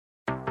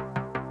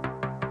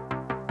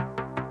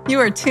You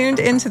are tuned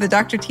into the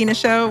Dr. Tina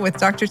Show with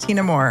Dr.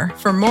 Tina Moore.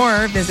 For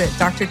more, visit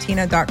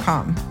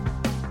drtina.com.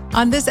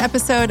 On this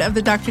episode of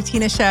the Dr.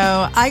 Tina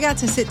Show, I got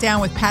to sit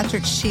down with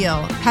Patrick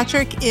Scheel.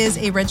 Patrick is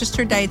a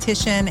registered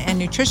dietitian and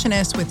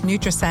nutritionist with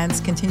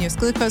NutriSense continuous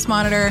glucose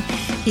monitor.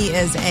 He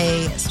is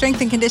a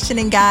strength and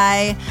conditioning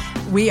guy.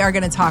 We are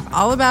going to talk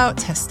all about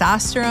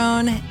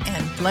testosterone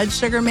and blood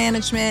sugar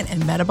management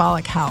and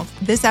metabolic health.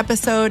 This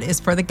episode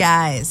is for the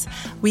guys.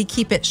 We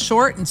keep it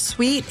short and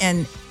sweet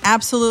and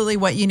absolutely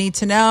what you need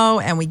to know,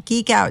 and we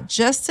geek out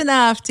just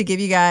enough to give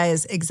you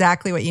guys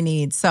exactly what you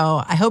need.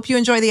 So I hope you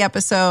enjoy the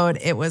episode.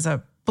 It was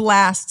a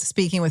blast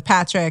speaking with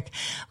Patrick.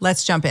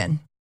 Let's jump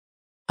in.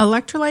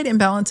 Electrolyte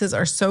imbalances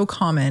are so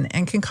common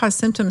and can cause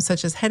symptoms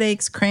such as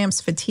headaches, cramps,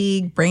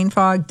 fatigue, brain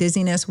fog,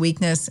 dizziness,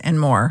 weakness, and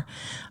more.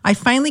 I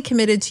finally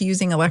committed to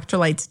using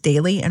electrolytes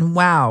daily, and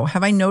wow,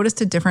 have I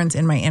noticed a difference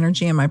in my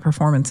energy and my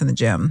performance in the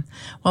gym.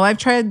 While I've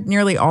tried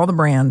nearly all the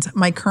brands,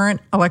 my current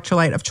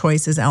electrolyte of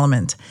choice is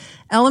Element.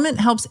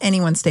 Element helps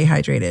anyone stay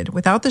hydrated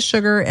without the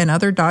sugar and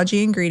other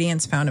dodgy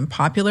ingredients found in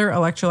popular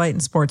electrolyte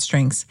and sports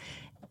drinks.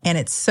 And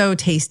it's so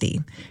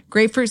tasty.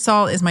 Grapefruit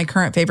salt is my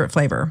current favorite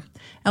flavor.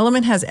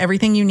 Element has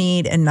everything you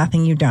need and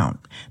nothing you don't.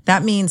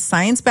 That means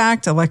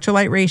science-backed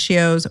electrolyte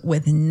ratios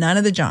with none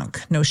of the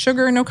junk. No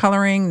sugar, no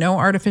coloring, no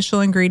artificial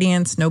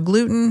ingredients, no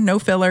gluten, no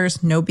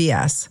fillers, no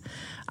BS.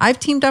 I've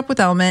teamed up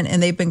with Element,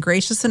 and they've been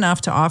gracious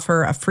enough to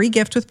offer a free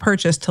gift with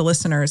purchase to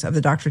listeners of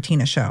the Dr.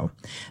 Tina Show.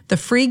 The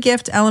free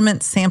gift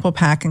Element sample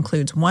pack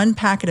includes 1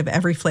 packet of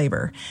every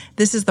flavor.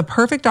 This is the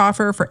perfect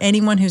offer for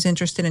anyone who's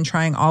interested in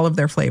trying all of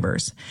their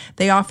flavors.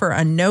 They offer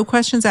a no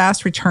questions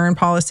asked return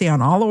policy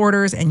on all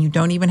orders, and you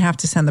don't even have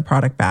to send the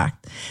product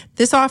back.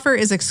 This offer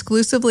is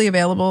exclusively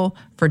available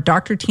for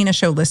Dr. Tina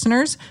Show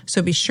listeners,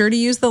 so be sure to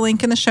use the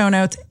link in the show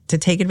notes to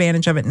take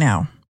advantage of it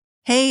now.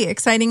 Hey,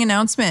 exciting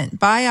announcement.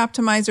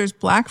 Bioptimizer's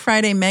Black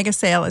Friday mega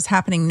sale is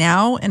happening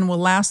now and will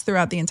last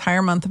throughout the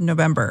entire month of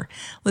November.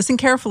 Listen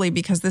carefully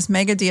because this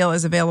mega deal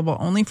is available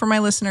only for my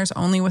listeners,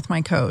 only with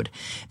my code.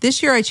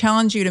 This year, I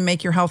challenge you to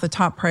make your health a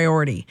top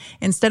priority.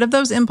 Instead of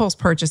those impulse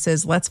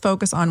purchases, let's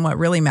focus on what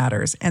really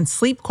matters. And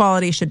sleep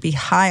quality should be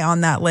high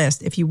on that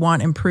list if you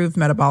want improved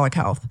metabolic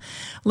health.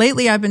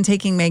 Lately, I've been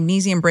taking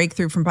Magnesium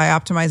Breakthrough from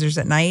Bioptimizers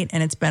at night,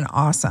 and it's been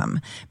awesome.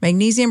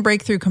 Magnesium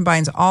Breakthrough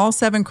combines all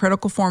 7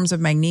 critical forms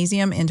of magnesium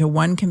into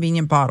 1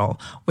 convenient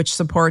bottle, which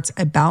supports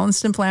a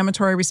balanced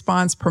inflammatory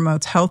response,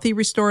 promotes healthy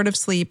restorative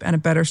sleep, and a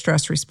better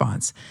stress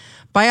response.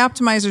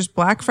 Bioptimizer's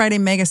Black Friday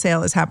mega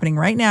sale is happening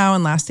right now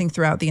and lasting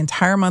throughout the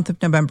entire month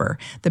of November.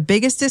 The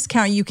biggest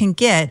discount you can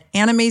get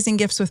and amazing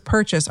gifts with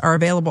purchase are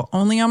available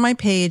only on my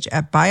page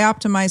at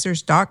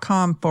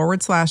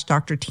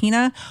bioptimizers.com/Dr.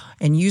 Tina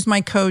and use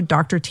my code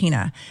Dr.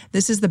 Tina.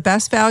 This is the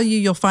best value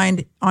you'll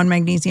find on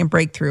Magnesium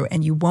Breakthrough,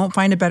 and you won't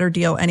find a better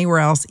deal anywhere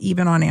else,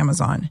 even on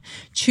Amazon.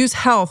 Choose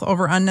health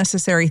over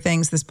unnecessary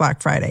things this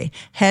Black Friday.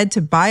 Head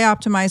to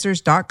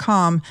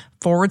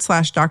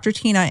bioptimizers.com/Dr.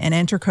 Tina and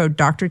enter code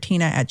Dr.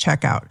 Tina at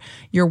checkout.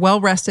 Your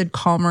well-rested,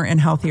 calmer, and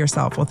healthier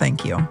self will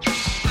thank you.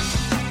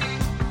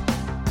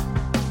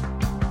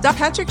 Dr.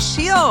 Patrick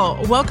Scheel,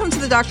 welcome to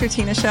the Dr.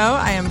 Tina Show.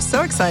 I am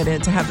so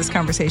excited to have this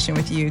conversation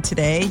with you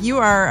today. You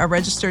are a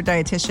registered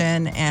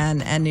dietitian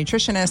and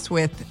nutritionist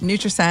with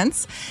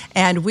NutriSense,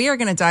 and we are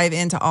going to dive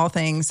into all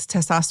things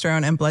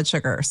testosterone and blood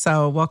sugar.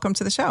 So welcome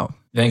to the show.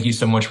 Thank you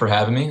so much for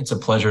having me. It's a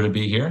pleasure to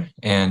be here,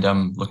 and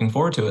I'm looking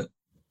forward to it.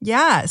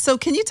 Yeah. So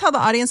can you tell the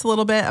audience a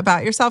little bit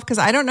about yourself? Because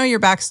I don't know your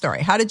backstory.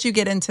 How did you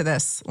get into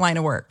this line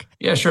of work?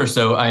 Yeah, sure.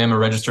 So I am a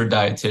registered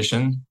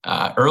dietitian.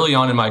 Early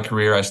on in my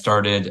career, I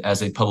started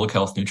as a public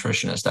health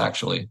nutritionist,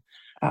 actually,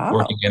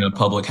 working in a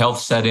public health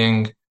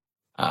setting,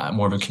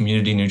 more of a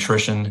community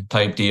nutrition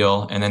type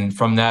deal. And then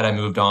from that, I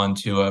moved on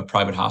to a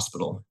private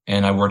hospital,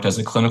 and I worked as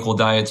a clinical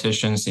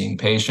dietitian, seeing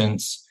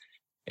patients.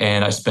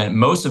 And I spent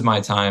most of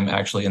my time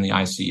actually in the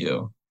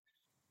ICU.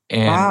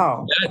 And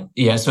wow.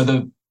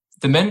 So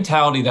the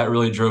mentality that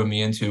really drove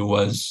me into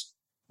was,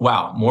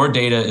 wow, more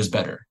data is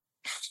better.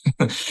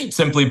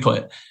 Simply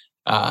put,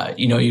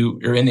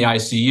 you're in the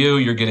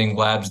ICU, you're getting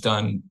labs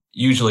done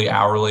usually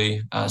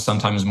hourly,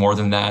 sometimes more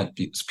than that,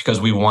 because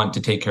we want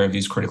to take care of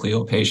these critically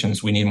ill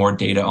patients. We need more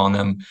data on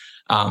them.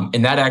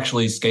 And that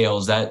actually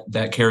scales,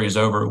 that carries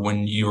over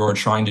when you are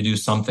trying to do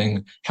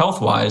something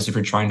health-wise, if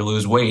you're trying to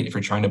lose weight, if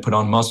you're trying to put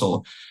on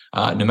muscle,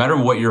 no matter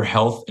what your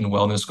health and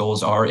wellness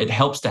goals are, it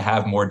helps to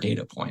have more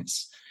data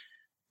points.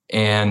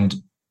 And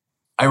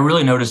I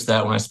really noticed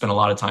that when I spent a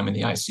lot of time in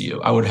the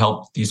ICU. I would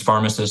help these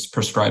pharmacists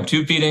prescribe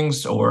tube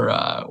feedings or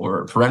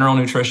parenteral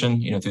nutrition,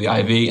 through the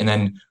IV, and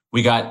then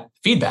we got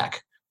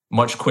feedback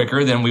much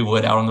quicker than we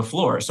would out on the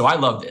floor. So I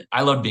loved it.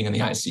 I loved being in the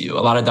ICU.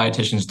 A lot of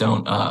dietitians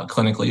don't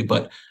clinically,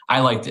 but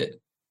I liked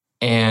it.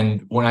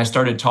 And when I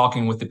started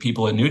talking with the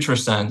people at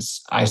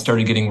NutriSense, I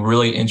started getting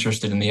really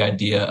interested in the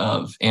idea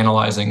of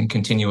analyzing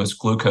continuous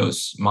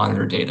glucose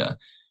monitor data,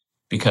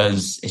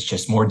 because it's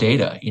just more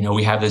data.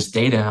 We have this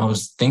data, and I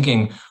was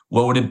thinking,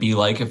 what would it be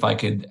like if I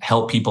could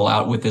help people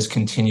out with this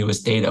continuous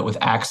data, with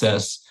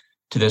access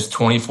to this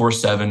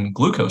 24/7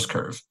 glucose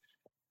curve?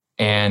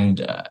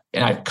 And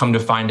I've come to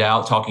find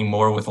out, talking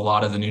more with a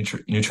lot of the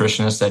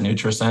nutritionists at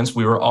NutriSense,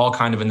 we were all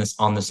kind of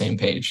on the same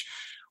page.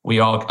 A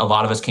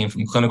lot of us came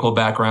from clinical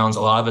backgrounds.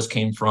 A lot of us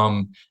came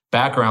from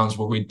backgrounds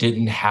where we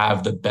didn't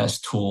have the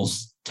best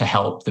tools to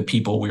help the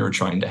people we were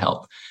trying to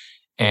help.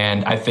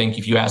 And I think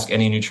if you ask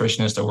any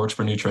nutritionist that works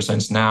for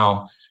NutriSense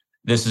now,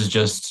 this is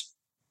just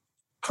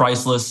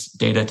priceless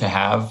data to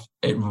have.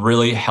 It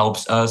really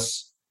helps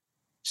us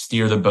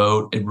steer the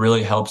boat. It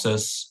really helps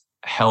us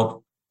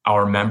help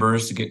our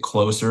members to get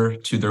closer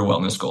to their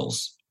wellness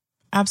goals.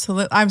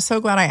 Absolutely. I'm so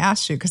glad I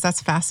asked you because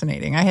that's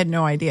fascinating. I had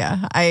no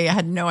idea. I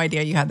had no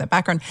idea you had that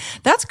background.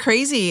 That's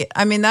crazy.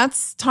 I mean,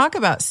 that's talk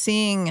about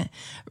seeing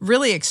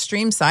really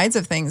extreme sides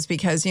of things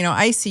because,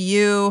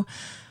 ICU,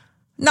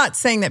 not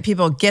saying that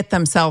people get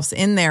themselves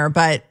in there,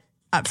 but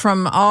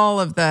from all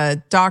of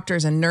the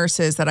doctors and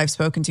nurses that I've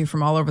spoken to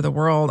from all over the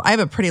world, I have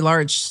a pretty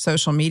large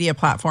social media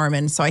platform.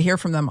 And so I hear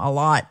from them a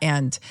lot.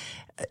 And,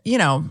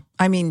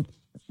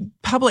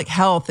 public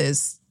health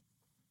is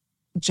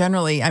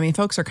generally,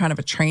 folks are kind of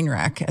a train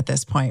wreck at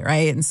this point,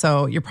 right? And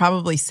so you're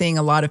probably seeing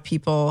a lot of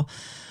people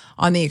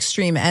on the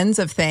extreme ends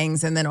of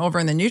things. And then over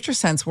in the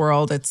NutriSense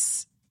world,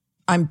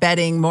 I'm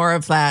betting more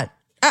of that.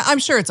 I'm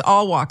sure it's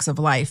all walks of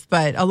life,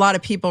 but a lot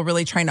of people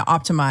really trying to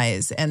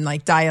optimize and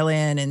like dial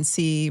in and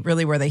see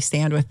really where they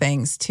stand with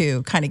things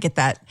to kind of get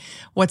that,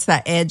 what's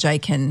that edge I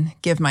can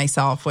give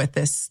myself with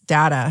this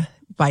data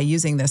by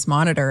using this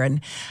monitor. And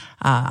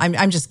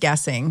I'm just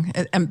guessing.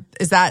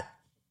 Does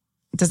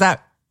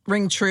that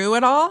ring true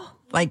at all?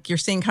 Like you're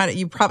seeing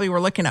you probably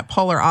were looking at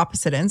polar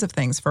opposite ends of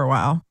things for a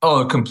while.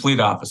 Oh, complete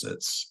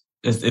opposites.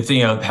 If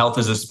health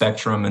is a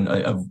spectrum and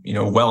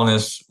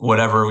wellness,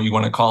 whatever you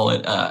want to call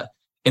it,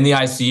 in the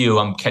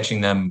ICU, I'm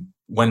catching them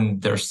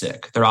when they're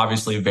sick. They're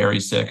obviously very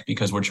sick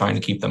because we're trying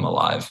to keep them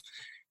alive.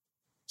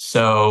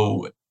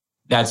 So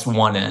that's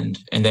one end.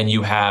 And then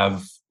you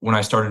have, when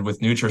I started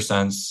with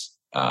NutriSense,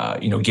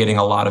 getting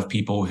a lot of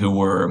people who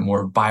were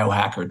more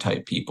biohacker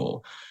type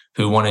people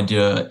who wanted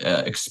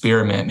to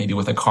experiment maybe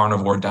with a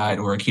carnivore diet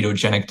or a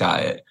ketogenic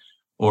diet,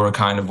 or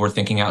were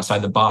thinking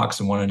outside the box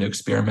and wanted to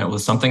experiment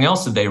with something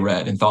else that they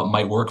read and thought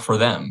might work for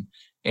them.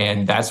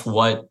 And that's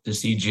what the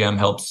CGM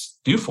helps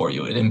do for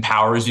you. It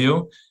empowers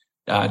you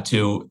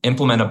to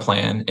implement a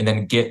plan and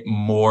then get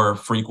more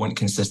frequent,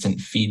 consistent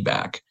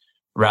feedback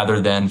rather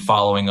than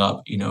following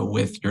up,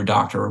 with your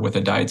doctor or with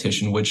a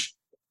dietitian, which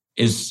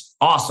is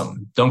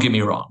awesome. Don't get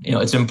me wrong.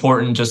 It's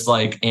important, just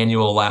like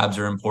annual labs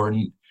are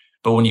important.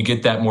 But when you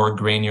get that more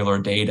granular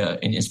data,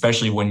 and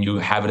especially when you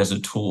have it as a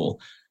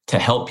tool to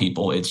help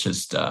people, it's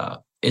just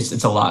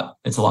it's a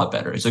lot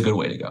better. It's a good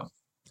way to go.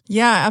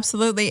 Yeah,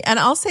 absolutely. And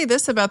I'll say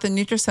this about the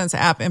NutriSense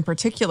app in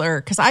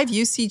particular, because I've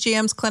used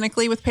CGMs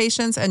clinically with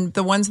patients, and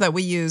the ones that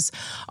we use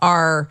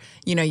are,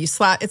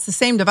 it's the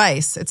same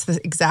device. It's the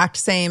exact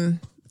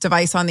same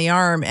device on the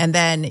arm, and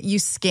then you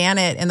scan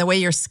it. And the way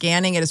you're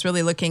scanning it is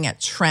really looking at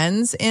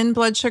trends in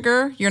blood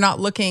sugar. You're not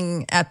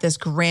looking at this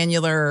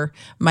granular,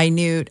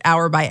 minute,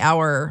 hour by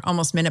hour,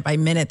 almost minute by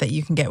minute that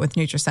you can get with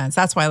NutriSense.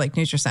 That's why I like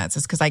NutriSense,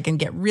 is because I can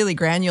get really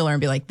granular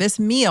and be like, this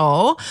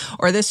meal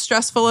or this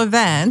stressful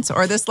event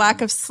or this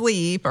lack of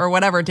sleep or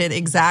whatever did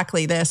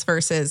exactly this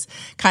versus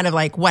kind of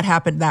like what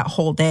happened that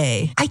whole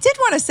day. I did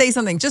want to say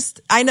something.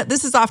 I know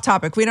this is off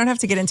topic. We don't have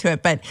to get into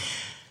it, but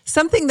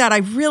something that I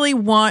really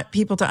want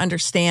people to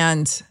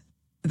understand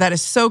that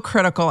is so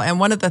critical. And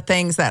one of the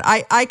things that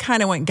I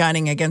kind of went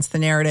gunning against the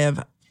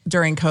narrative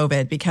during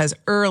COVID, because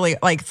early,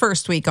 like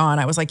first week on,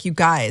 I was like, you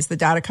guys, the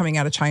data coming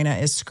out of China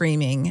is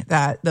screaming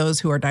that those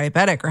who are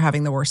diabetic are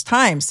having the worst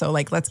time. So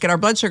like, let's get our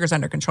blood sugars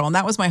under control. And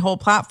that was my whole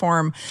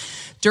platform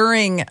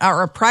during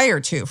or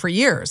prior to for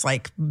years,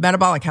 like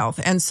metabolic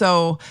health. And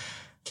so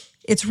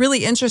it's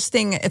really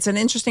interesting. It's an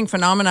interesting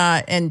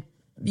phenomena. And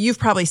you've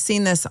probably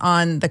seen this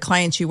on the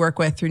clients you work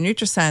with through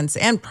NutriSense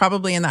and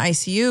probably in the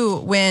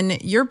ICU. When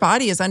your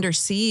body is under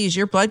siege,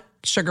 your blood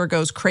sugar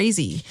goes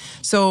crazy.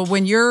 So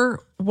when you're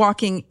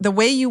the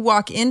way you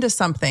walk into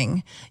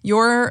something,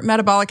 your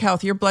metabolic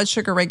health, your blood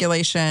sugar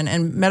regulation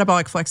and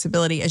metabolic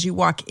flexibility as you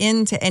walk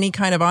into any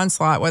kind of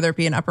onslaught, whether it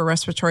be an upper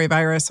respiratory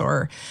virus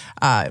or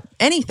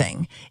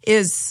anything,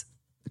 is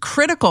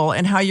critical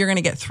in how you're going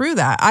to get through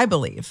that, I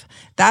believe.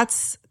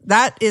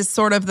 That is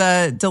sort of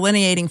the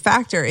delineating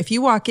factor. If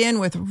you walk in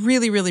with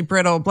really, really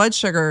brittle blood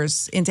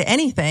sugars into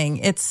anything,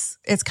 it's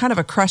kind of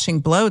a crushing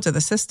blow to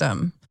the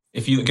system.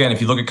 If you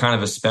look at kind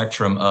of a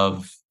spectrum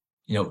of,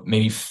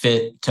 maybe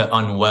fit to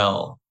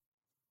unwell,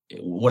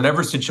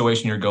 whatever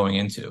situation you're going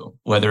into,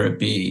 whether it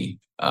be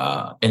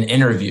an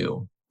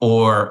interview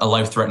or a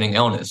life-threatening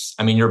illness,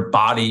 your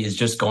body is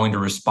just going to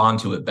respond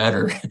to it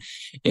better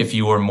if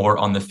you are more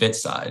on the fit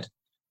side.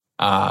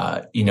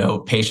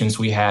 Patients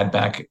we had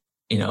back,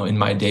 in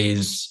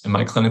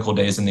my clinical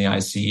days in the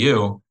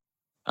ICU,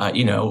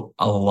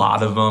 a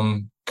lot of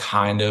them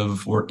kind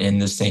of were in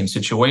the same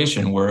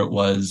situation where it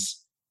was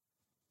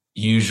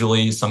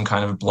usually some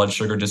kind of blood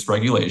sugar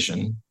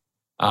dysregulation.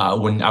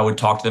 When I would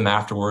talk to them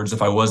afterwards,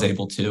 if I was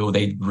able to,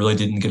 they really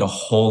didn't get a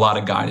whole lot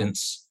of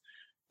guidance.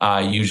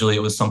 Usually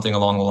it was something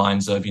along the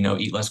lines of,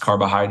 eat less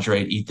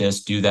carbohydrate, eat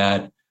this, do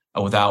that,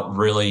 without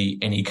really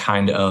any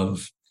kind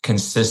of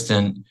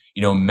consistent,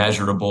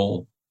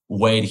 measurable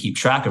way to keep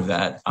track of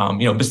that.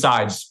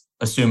 Besides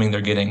assuming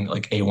they're getting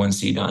like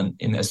A1C done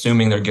and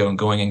assuming they're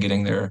going and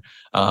getting their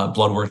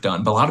blood work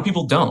done. But a lot of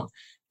people don't.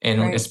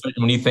 And Right.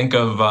 especially when you think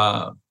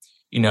of,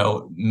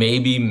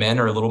 maybe men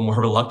are a little more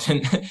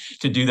reluctant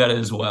to do that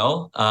as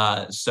well.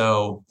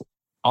 So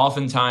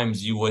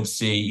oftentimes you would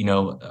see,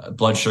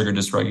 blood sugar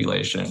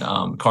dysregulation,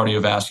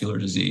 cardiovascular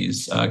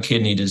disease,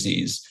 kidney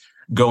disease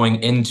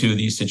going into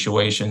these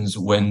situations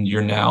when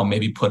you're now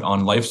maybe put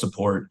on life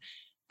support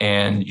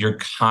and you're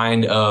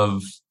kind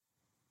of,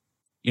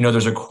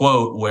 there's a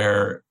quote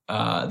where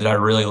that I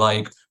really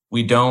like,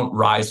 we don't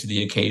rise to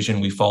the occasion,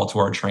 we fall to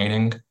our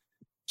training.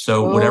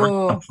 So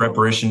whatever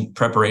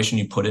preparation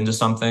you put into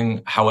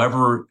something,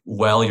 however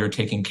well you're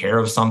taking care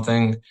of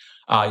something,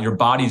 your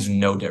body's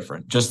no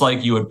different. Just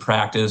like you would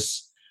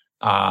practice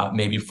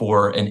maybe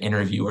for an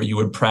interview, or you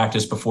would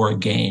practice before a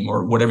game,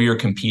 or whatever you're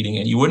competing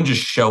in. You wouldn't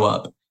just show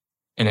up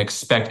and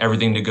expect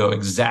everything to go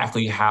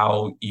exactly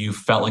how you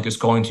felt like it's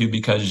going to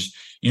because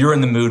you're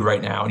in the mood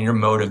right now and you're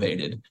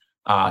motivated.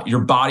 Your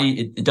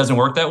body, it doesn't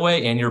work that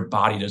way, and your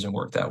body doesn't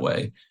work that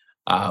way.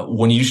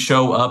 When you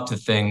show up to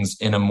things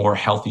in a more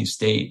healthy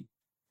state,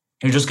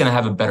 you're just going to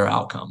have a better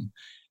outcome.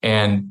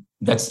 And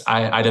that's,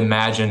 I'd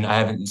imagine,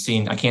 I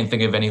can't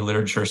think of any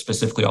literature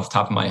specifically off the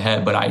top of my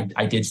head, but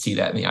I did see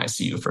that in the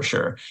ICU for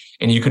sure.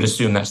 And you could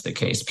assume that's the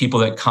case. People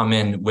that come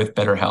in with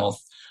better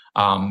health,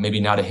 maybe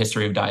not a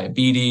history of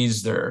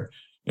diabetes, their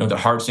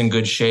heart's in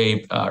good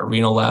shape,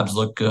 renal labs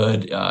look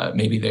good,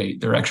 maybe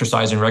they're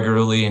exercising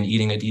regularly and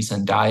eating a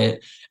decent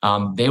diet,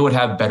 they would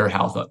have better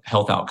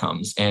health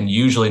outcomes and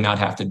usually not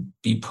have to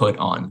be put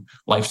on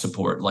life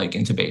support like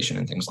intubation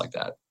and things like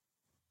that.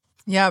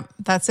 Yep,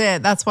 that's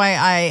it. That's why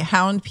I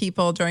hound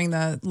people during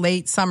the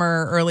late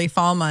summer, early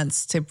fall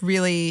months to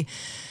really,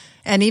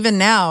 and even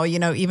now,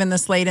 even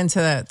this late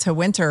into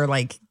winter,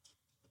 like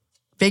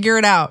figure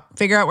out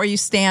where you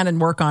stand and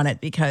work on it,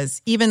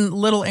 because even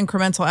little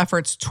incremental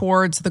efforts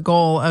towards the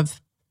goal of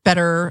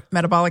better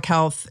metabolic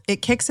health, it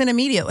kicks in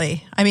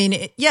immediately. I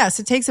mean, yes,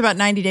 it takes about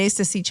 90 days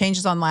to see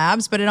changes on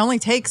labs, but it only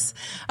takes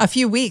a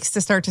few weeks to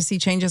start to see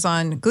changes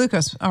on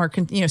glucose or,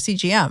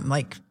 CGM,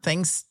 like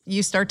things,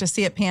 you start to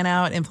see it pan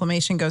out,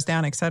 inflammation goes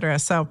down, et cetera.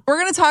 So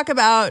we're going to talk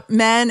about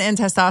men and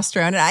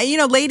testosterone.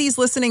 And ladies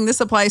listening, this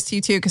applies to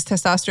you too, because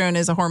testosterone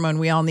is a hormone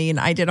we all need.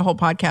 I did a whole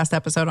podcast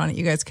episode on it.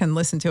 You guys can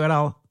listen to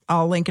it.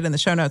 I'll link it in the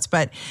show notes,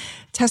 but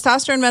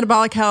testosterone,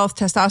 metabolic health,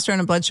 testosterone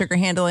and blood sugar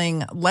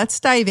handling, let's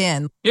dive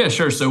in. Yeah,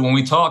 sure. So when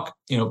we talk,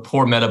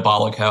 poor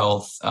metabolic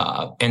health,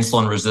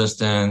 insulin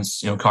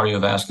resistance,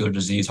 cardiovascular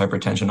disease,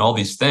 hypertension, all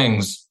these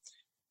things,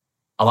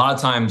 a lot of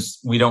times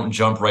we don't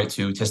jump right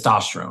to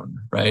testosterone,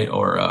 right?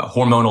 Or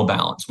hormonal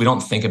balance. We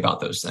don't think about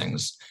those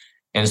things.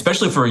 And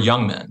especially for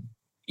young men,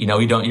 you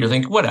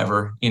think,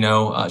 whatever,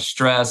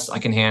 stress, I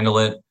can handle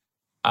it.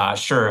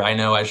 Sure, I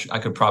know I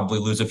could probably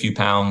lose a few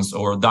pounds,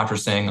 or the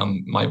doctor's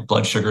saying my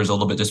blood sugar is a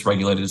little bit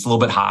dysregulated. It's a little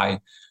bit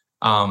high,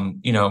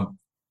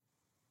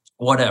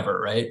 whatever,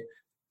 right?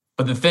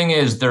 But the thing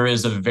is, there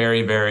is a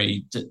very,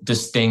 very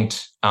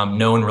distinct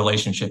known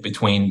relationship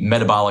between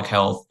metabolic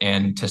health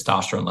and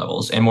testosterone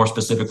levels, and more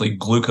specifically,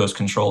 glucose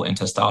control and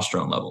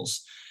testosterone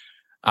levels.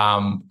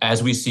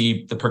 As we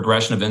see the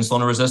progression of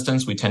insulin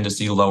resistance, we tend to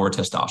see lower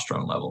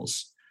testosterone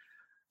levels.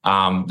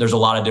 There's a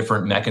lot of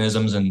different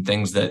mechanisms and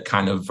things that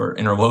kind of are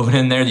interwoven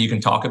in there that you can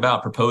talk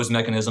about, proposed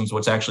mechanisms,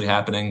 what's actually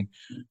happening.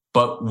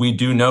 But we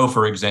do know,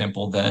 for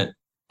example, that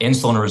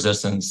insulin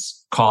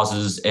resistance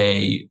causes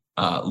a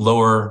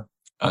lower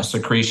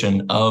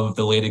secretion of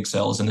the Leydig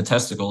cells in the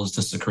testicles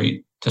to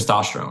secrete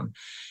testosterone,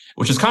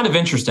 which is kind of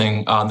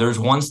interesting. There's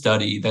one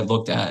study that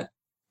looked at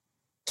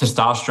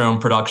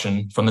testosterone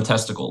production from the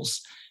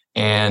testicles,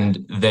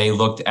 and they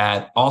looked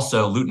at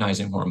also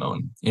luteinizing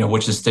hormone,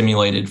 which is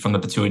stimulated from the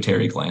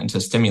pituitary gland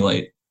to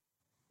stimulate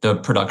the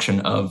production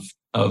of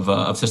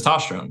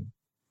testosterone.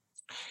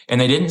 And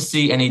they didn't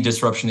see any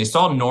disruption. They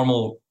saw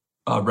normal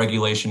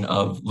regulation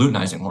of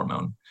luteinizing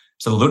hormone.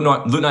 So the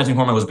luteinizing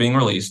hormone was being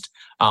released.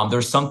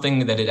 There's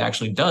something that it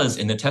actually does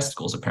in the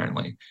testicles,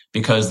 apparently,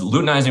 because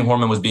luteinizing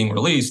hormone was being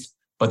released,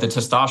 but the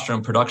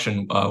testosterone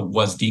production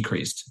was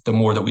decreased the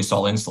more that we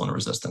saw insulin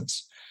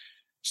resistance.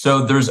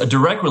 So there's a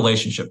direct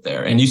relationship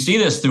there. And you see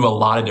this through a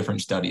lot of different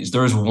studies.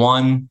 There's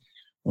one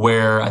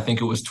where I think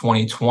it was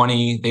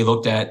 2020. They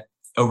looked at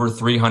over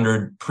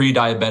 300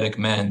 pre-diabetic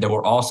men that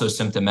were also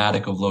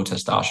symptomatic of low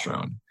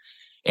testosterone.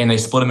 And they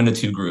split them into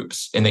two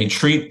groups. And they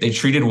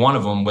treated one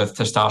of them with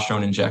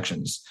testosterone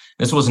injections.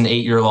 This was an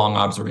 8-year-long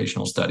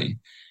observational study.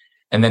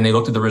 And then they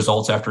looked at the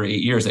results after 8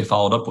 years. They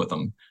followed up with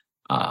them.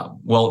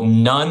 Well,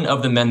 none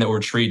of the men that were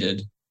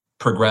treated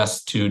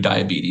progressed to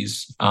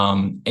diabetes.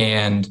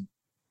 And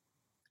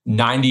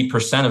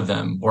 90% of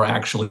them were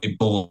actually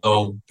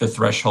below the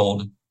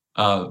threshold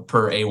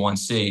per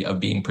A1C of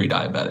being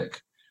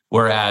pre-diabetic.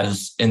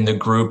 Whereas in the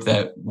group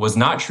that was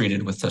not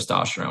treated with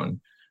testosterone,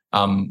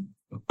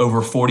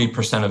 over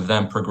 40% of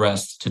them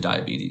progressed to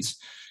diabetes.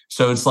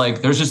 So it's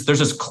like there's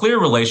this clear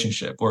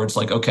relationship where it's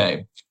like,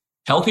 okay,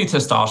 healthy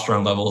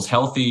testosterone levels,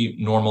 healthy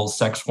normal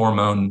sex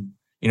hormone,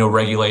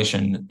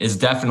 regulation is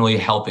definitely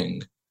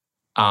helping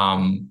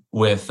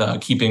with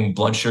keeping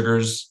blood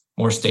sugars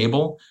more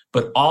stable.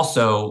 But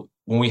also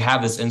when we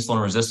have this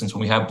insulin resistance,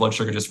 when we have blood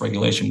sugar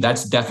dysregulation,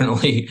 that's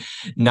definitely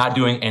not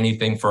doing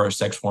anything for our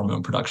sex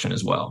hormone production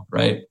as well,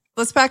 right?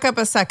 Let's back up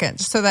a second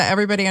so that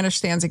everybody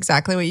understands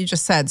exactly what you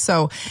just said.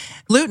 So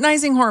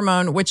luteinizing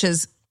hormone, which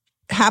is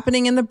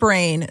happening in the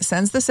brain,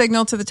 sends the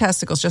signal to the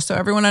testicles, just so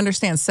everyone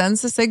understands,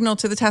 sends the signal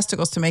to the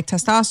testicles to make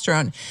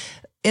testosterone.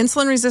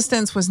 Insulin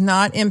resistance was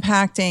not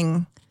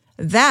impacting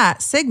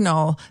that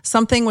signal.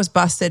 Something was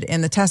busted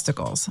in the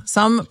testicles.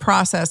 Some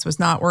process was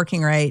not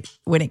working right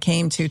when it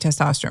came to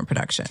testosterone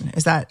production.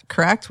 Is that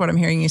correct, what I'm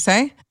hearing you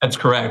say? That's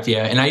correct,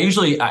 yeah. And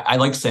I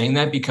like saying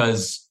that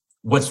because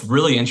what's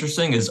really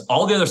interesting is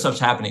all the other stuff's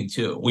happening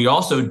too. We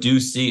also do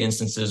see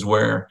instances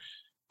where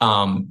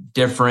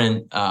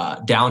different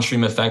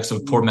downstream effects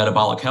of poor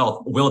metabolic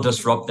health will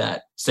disrupt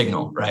that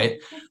signal, right?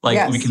 Like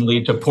yes. We can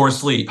lead to poor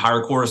sleep,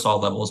 higher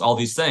cortisol levels, all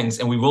these things,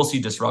 and we will see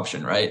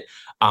disruption, right?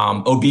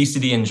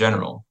 Obesity in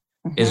general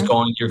is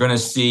you're going to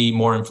see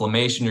more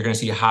inflammation. You're going to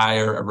see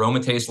higher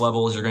aromatase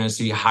levels. You're going to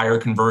see higher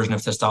conversion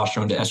of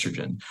testosterone to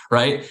estrogen,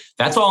 right?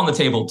 That's all on the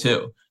table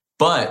too.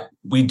 But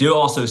we do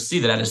also see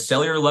that at a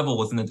cellular level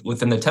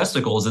within the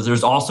testicles, that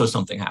there's also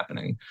something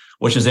happening,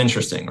 which is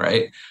interesting,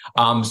 right?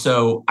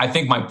 So I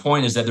think my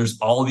point is that there's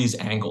all these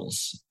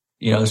angles,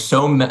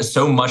 so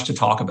much to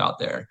talk about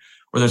there,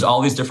 where there's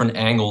all these different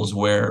angles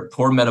where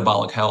poor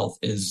metabolic health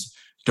is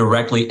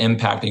directly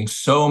impacting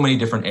so many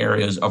different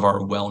areas of our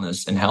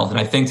wellness and health. And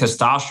I think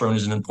testosterone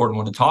is an important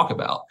one to talk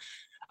about.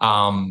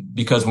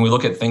 Because when we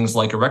look at things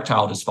like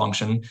erectile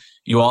dysfunction,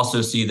 you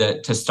also see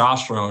that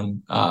testosterone,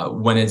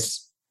 when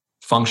it's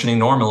functioning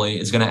normally,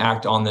 is going to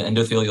act on the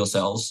endothelial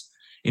cells,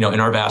 in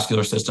our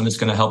vascular system. It's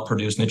going to help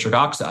produce nitric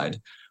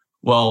oxide.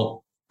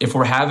 Well, if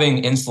we're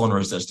having insulin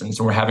resistance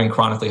and we're having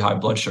chronically high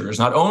blood sugars,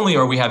 not only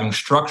are we having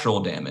structural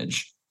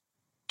damage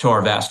to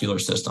our vascular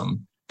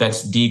system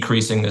that's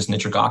decreasing this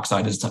nitric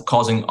oxide, is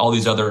causing all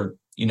these other,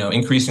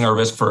 increasing our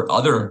risk for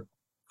other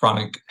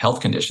chronic health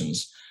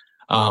conditions.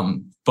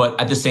 But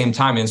at the same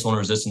time, insulin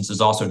resistance is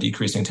also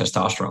decreasing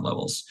testosterone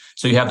levels.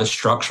 So you have the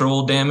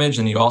structural damage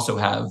and you also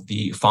have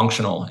the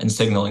functional and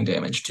signaling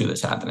damage too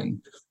that's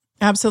happening.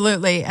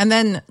 Absolutely. And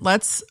then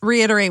let's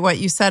reiterate what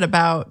you said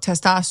about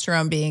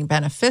testosterone being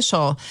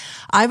beneficial.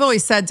 I've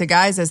always said to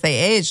guys as they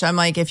age, I'm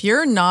like, if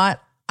you're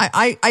not,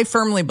 I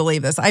firmly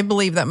believe this. I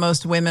believe that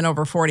most women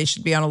over 40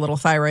 should be on a little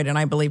thyroid, and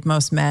I believe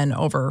most men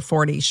over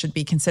 40 should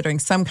be considering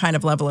some kind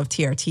of level of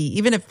TRT,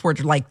 even if we're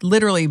like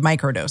literally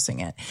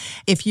microdosing it.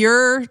 If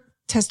your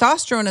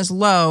testosterone is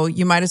low,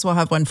 you might as well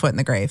have one foot in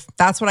the grave.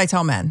 That's what I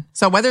tell men.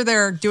 So whether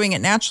they're doing it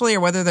naturally or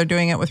whether they're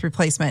doing it with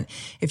replacement,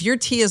 if your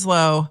T is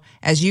low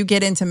as you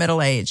get into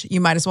middle age,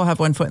 you might as well have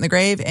one foot in the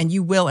grave and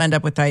you will end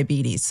up with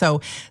diabetes. So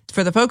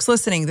for the folks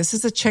listening, this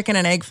is a chicken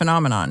and egg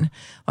phenomenon.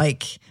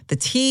 Like the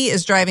T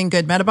is driving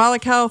good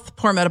metabolic health.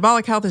 Poor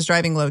metabolic health is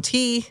driving low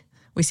T.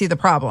 We see the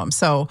problem.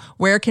 So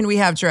where can we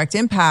have direct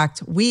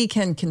impact? We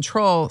can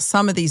control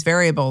some of these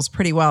variables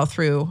pretty well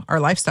through our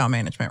lifestyle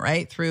management,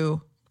 right?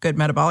 Through good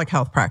metabolic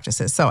health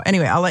practices. So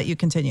anyway, I'll let you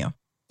continue.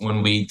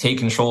 When we take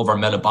control of our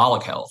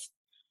metabolic health,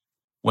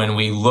 when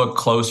we look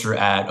closer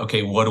at,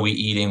 okay, what are we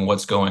eating?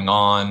 What's going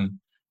on?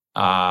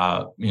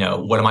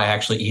 What am I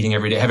actually eating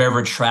every day? Have I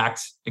ever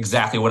tracked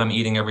exactly what I'm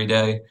eating every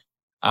day?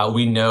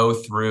 We know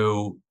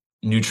through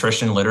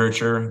nutrition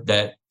literature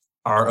that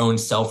our own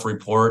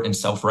self-report and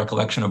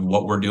self-recollection of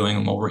what we're doing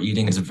and what we're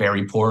eating is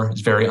very poor. It's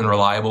very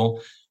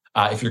unreliable.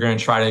 If you're going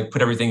to try to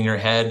put everything in your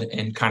head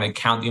and kind of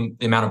count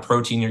the amount of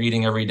protein you're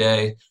eating every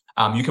day,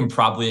 you can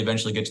probably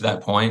eventually get to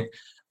that point.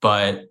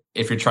 But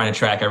if you're trying to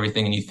track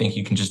everything and you think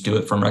you can just do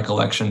it from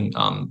recollection,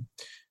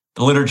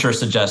 the literature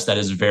suggests that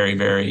is very,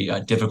 very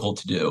difficult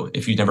to do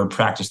if you've never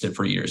practiced it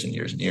for years and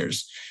years and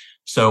years.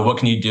 So what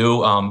can you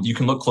do? You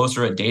can look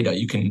closer at data.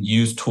 You can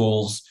use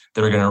tools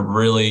that are going to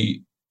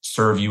really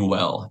serve you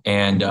well.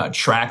 And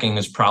tracking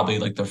is probably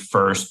like the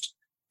first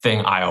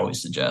thing I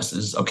always suggest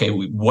is, okay,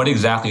 what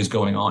exactly is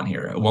going on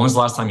here? When was the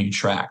last time you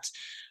tracked?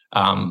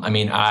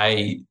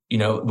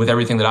 With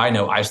everything that I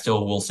know, I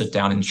still will sit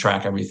down and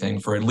track everything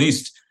for at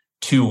least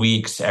 2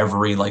 weeks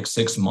every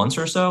 6 months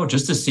or so,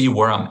 just to see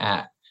where I'm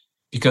at.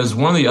 Because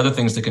one of the other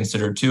things to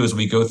consider too is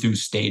we go through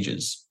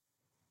stages,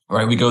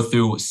 right? We go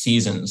through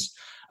seasons.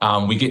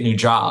 We get new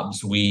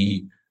jobs.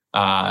 We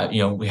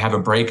have a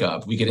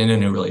breakup. We get in a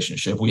new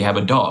relationship. We have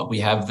a dog.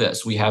 We have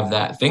this. We have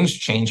that. Things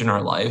change in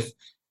our life.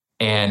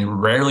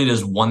 And rarely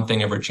does one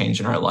thing ever change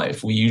in our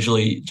life. We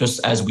usually,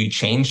 just as we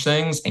change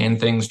things and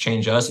things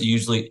change us, it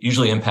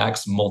usually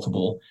impacts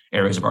multiple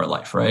areas of our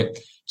life, right?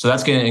 So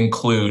that's going to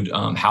include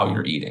how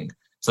you're eating.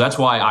 So that's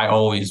why I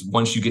always,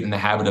 once you get in the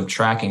habit of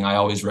tracking, I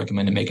always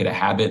recommend to make it a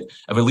habit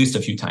of at least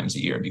a few times a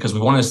year, because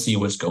we want to see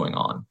what's going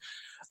on.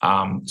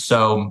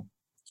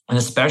 And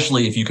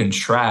especially if you can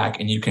track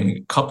and you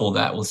can couple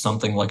that with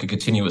something like a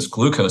continuous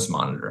glucose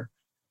monitor,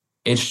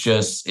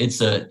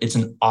 it's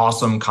an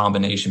awesome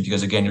combination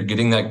because again, you're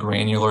getting that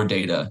granular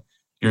data.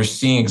 You're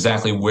seeing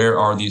exactly where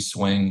are these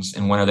swings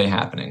and when are they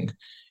happening.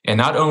 And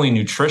not only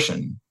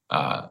nutrition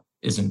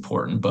is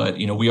important, but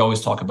we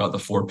always talk about the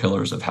 4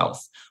 pillars of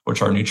health,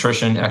 which are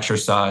nutrition,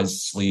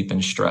 exercise, sleep,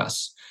 and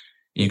stress.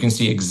 You can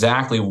see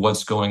exactly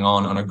what's going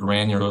on a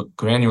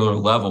granular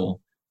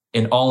level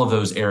in all of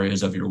those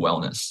areas of your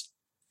wellness.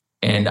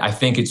 And I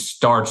think it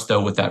starts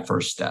though with that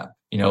first step.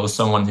 With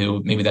someone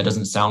who maybe that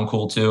doesn't sound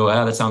cool to,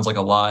 that sounds like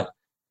a lot.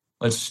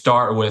 Let's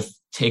start with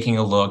taking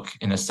a look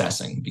and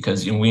assessing,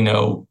 because we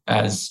know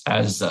as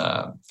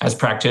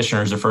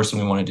practitioners, the first thing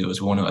we want to do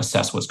is we want to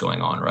assess what's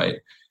going on, right?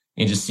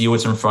 You just see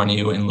what's in front of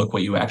you and look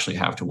what you actually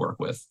have to work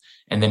with.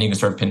 And then you can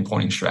start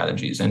pinpointing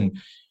strategies. And,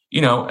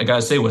 I got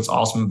to say what's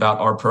awesome about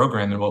our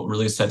program and what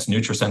really sets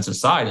NutriSense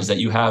aside is that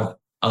you have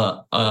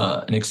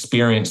an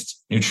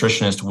experienced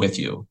nutritionist with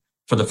you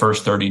for the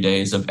first 30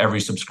 days of every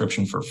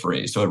subscription for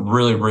free. So it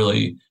really,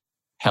 really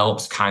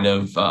helps kind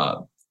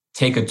of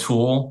take a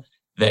tool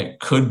that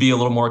could be a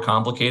little more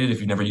complicated if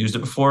you've never used it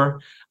before,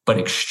 but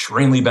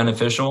extremely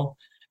beneficial.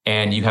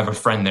 And you have a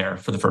friend there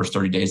for the first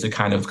 30 days to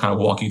kind of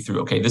walk you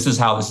through, okay, this is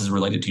how this is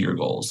related to your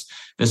goals.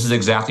 This is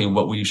exactly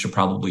what we should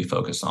probably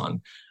focus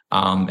on,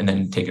 and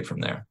then take it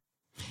from there.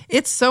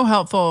 It's so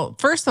helpful.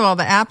 First of all,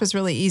 the app is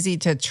really easy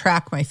to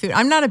track my food.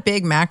 I'm not a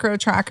big macro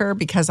tracker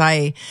because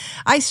I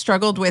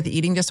struggled with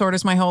eating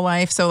disorders my whole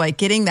life. So like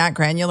getting that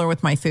granular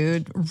with my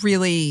food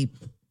really,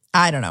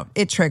 I don't know,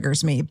 it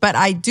triggers me. But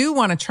I do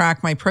want to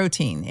track my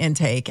protein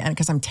intake, and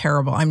because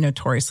I'm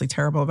notoriously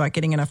terrible about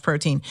getting enough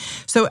protein.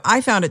 So I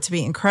found it to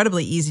be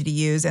incredibly easy to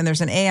use. And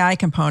there's an AI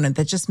component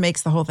that just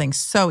makes the whole thing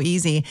so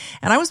easy.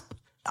 And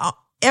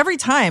every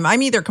time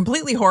I'm either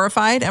completely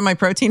horrified at my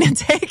protein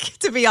intake,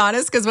 to be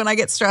honest, because when I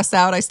get stressed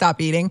out, I stop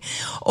eating,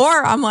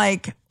 or I'm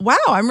like, wow,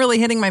 I'm really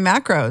hitting my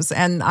macros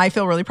and I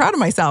feel really proud of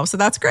myself. So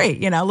that's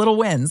great. Little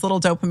wins, little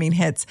dopamine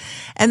hits.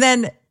 And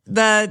then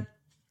the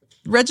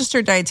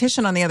registered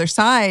dietitian on the other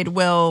side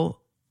will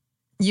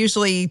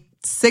usually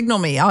signal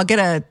me. I'll get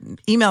an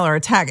email or a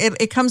text.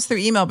 It comes through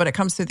email, but it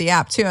comes through the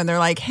app too. And they're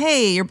like,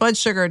 hey, your blood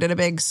sugar did a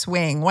big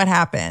swing. What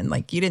happened?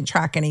 Like, you didn't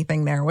track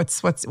anything there. What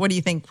do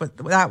you think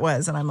that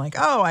was? And I'm like,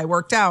 oh, I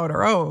worked out,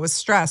 or, oh, it was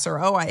stress, or,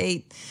 oh, I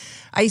ate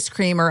ice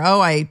cream, or,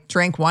 oh, I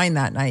drank wine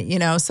that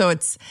night, So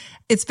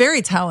it's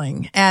very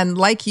telling. And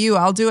like you,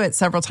 I'll do it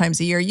several times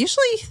a year,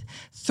 usually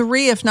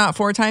 3, if not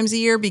 4 times a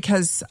year,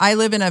 because I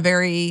live in a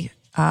very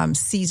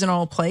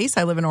seasonal place.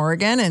 I live in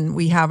Oregon and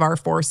we have our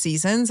 4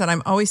 seasons, and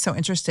I'm always so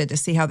interested to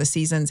see how the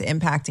season's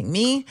impacting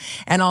me,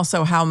 and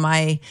also how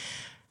my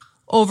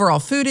overall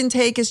food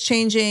intake is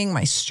changing,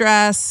 my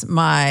stress,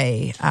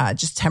 my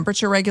just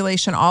temperature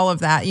regulation, all of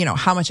that.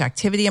 How much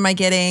activity am I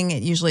getting?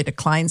 It usually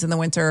declines in the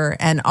winter,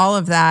 and all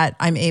of that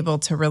I'm able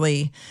to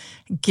really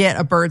get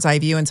a bird's eye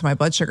view into my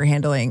blood sugar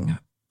handling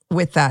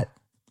with that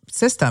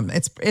system.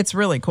 It's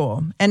really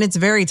cool. And it's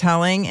very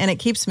telling, and it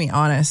keeps me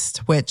honest,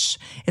 which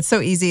it's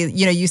so easy.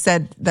 You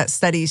said that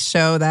studies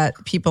show that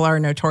people are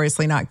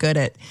notoriously not good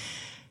at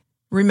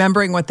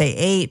remembering what they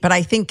ate. But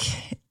I think,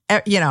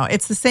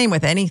 it's the same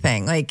with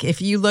anything. Like if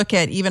you look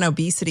at even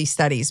obesity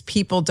studies,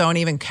 people don't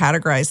even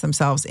categorize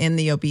themselves in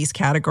the obese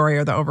category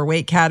or the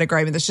overweight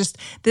category. I mean, there's just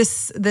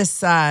this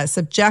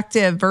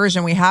subjective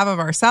version we have of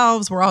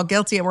ourselves. We're all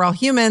guilty. We're all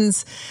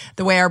humans.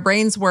 The way our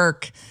brains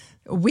work,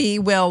 we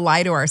will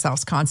lie to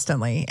ourselves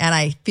constantly. And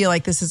I feel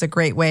like this is a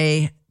great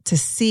way to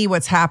see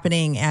what's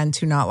happening and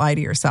to not lie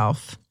to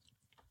yourself.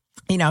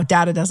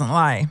 Data doesn't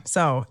lie.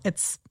 So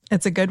it's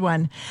a good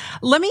one.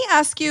 Let me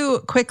ask you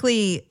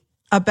quickly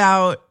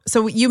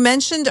so you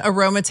mentioned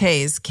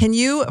aromatase. Can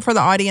you, for the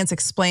audience,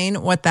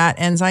 explain what that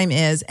enzyme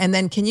is? And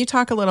then can you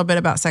talk a little bit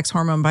about sex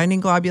hormone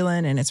binding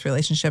globulin and its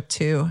relationship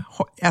to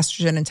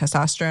estrogen and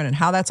testosterone and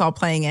how that's all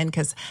playing in?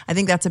 Because I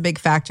think that's a big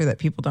factor that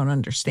people don't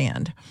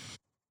understand.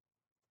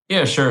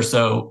 Yeah, sure.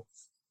 So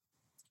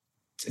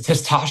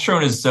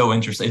testosterone is so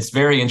interesting. It's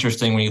very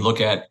interesting when you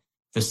look at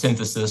the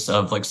synthesis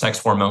of like sex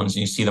hormones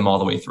and you see them all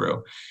the way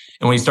through.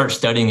 And when you start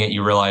studying it,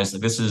 you realize that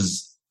this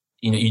is,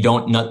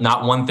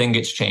 not one thing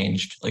gets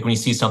changed. Like when you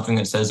see something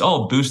that says,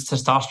 oh, boost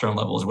testosterone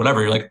levels, whatever,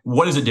 you're like,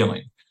 what is it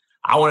doing?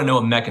 I want to know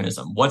a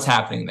mechanism. What's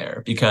happening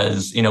there?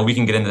 Because, we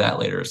can get into that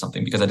later or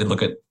something, because I did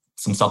look at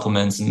some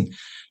supplements and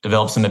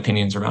develop some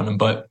opinions around them.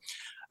 But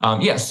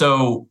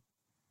so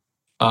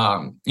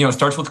it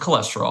starts with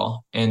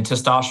cholesterol, and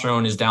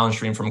testosterone is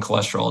downstream from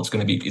cholesterol. It's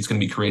going to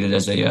be created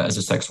as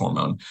a sex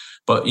hormone.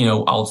 But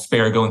I'll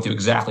spare going through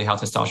exactly how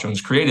testosterone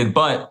is created.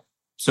 But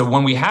so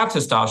when we have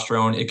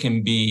testosterone, it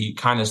can be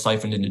kind of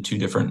siphoned into two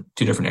different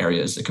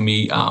areas. It can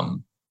be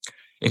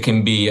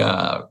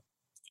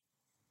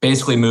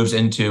basically moves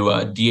into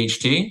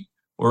DHT,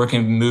 or it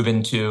can move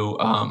into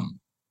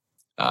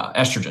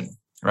estrogen,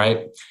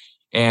 right?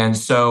 And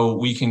so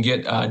we can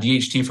get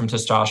DHT from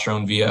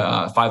testosterone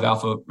via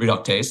 5-alpha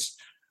reductase,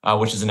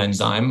 which is an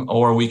enzyme,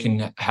 or we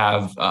can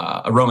have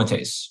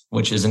aromatase,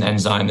 which is an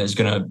enzyme that is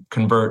going to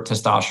convert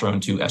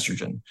testosterone to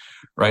estrogen,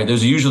 right?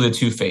 Those are usually the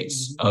 2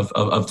 fates of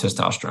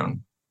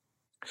testosterone.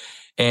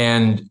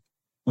 And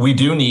we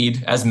do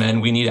need, as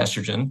men, we need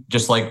estrogen,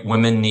 just like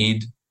women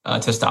need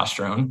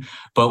testosterone.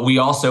 But we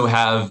also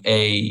have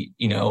a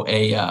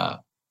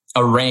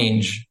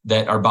range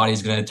that our body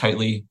is going to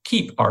tightly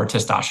keep our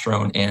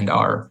testosterone and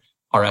our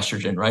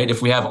estrogen, right?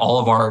 If we have all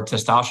of our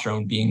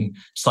testosterone being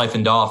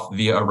siphoned off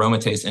via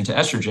aromatase into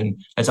estrogen,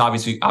 that's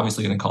obviously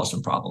going to cause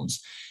some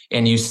problems.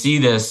 And you see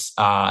this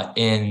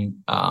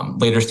in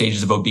later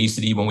stages of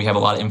obesity when we have a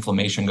lot of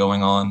inflammation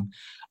going on.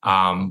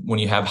 When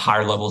you have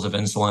higher levels of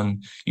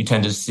insulin, you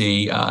tend to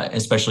see,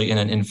 especially in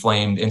an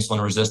inflamed,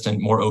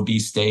 insulin-resistant, more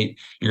obese state,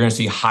 you're going to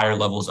see higher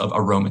levels of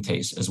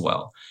aromatase as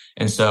well.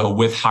 And so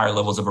with higher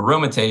levels of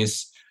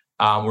aromatase,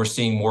 we're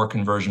seeing more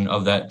conversion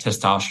of that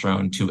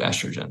testosterone to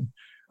estrogen,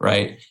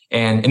 right?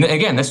 And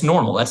again, that's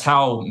normal. That's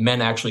how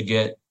men actually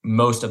get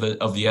most of the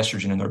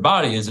estrogen in their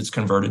body, is it's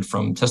converted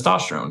from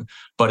testosterone.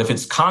 But if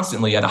it's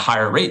constantly at a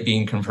higher rate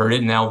being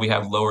converted, now we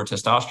have lower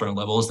testosterone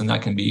levels, then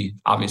that can be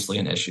obviously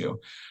an issue.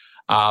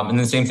 And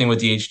the same thing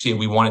with DHT.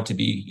 We want it to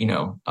be,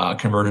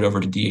 converted over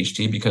to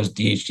DHT because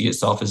DHT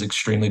itself is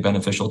extremely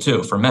beneficial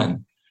too for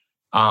men.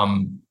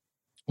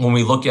 When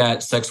we look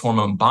at sex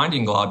hormone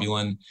binding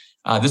globulin,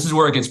 this is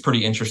where it gets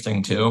pretty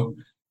interesting too,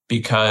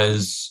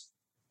 because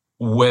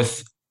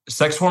with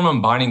sex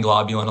hormone binding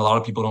globulin, a lot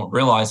of people don't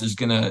realize is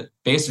going to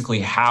basically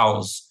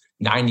house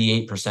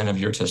 98% of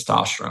your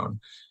testosterone.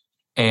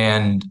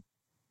 And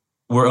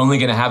we're only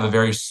going to have a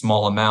very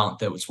small amount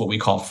that's what we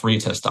call free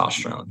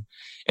testosterone.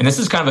 And this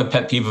is kind of a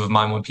pet peeve of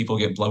mine when people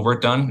get blood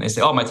work done. They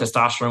say, oh, my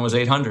testosterone was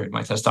 800.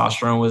 My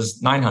testosterone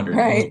was 900.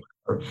 Right.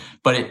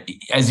 But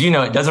as you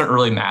know, it doesn't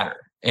really matter.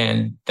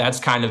 And that's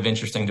kind of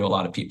interesting to a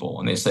lot of people.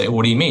 And they say,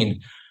 what do you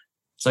mean?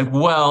 It's like,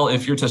 well,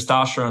 if your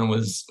testosterone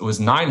was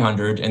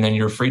 900 and then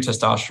your free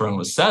testosterone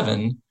was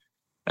 7,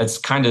 that's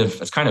kind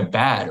of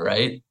bad,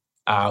 right?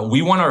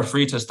 We want our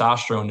free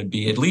testosterone to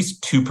be at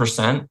least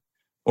 2%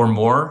 or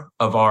more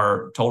of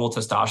our total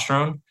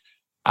testosterone.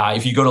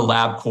 If you go to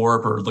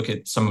LabCorp or look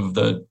at some of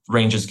the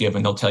ranges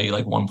given, they'll tell you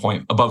like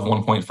above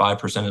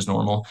 1.5% is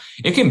normal.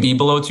 It can be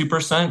below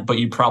 2%, but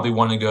you probably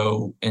want to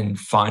go and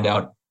find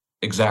out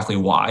exactly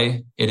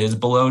why it is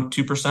below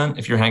 2%.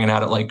 If you're hanging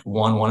out at like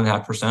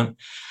 1.5%,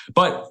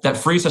 but that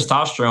free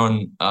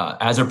testosterone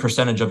as a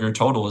percentage of your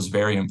total is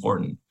very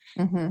important.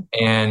 Mm-hmm.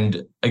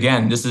 And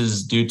again, this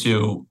is due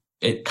to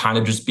it kind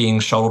of just being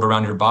shuttled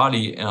around your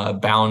body,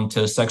 bound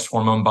to sex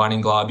hormone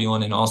binding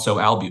globulin and also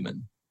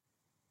albumin.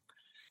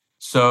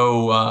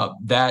 So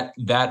that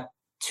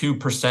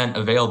 2%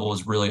 available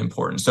is really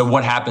important. So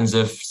what happens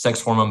if sex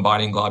hormone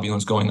binding globulin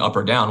is going up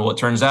or down? Well, it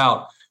turns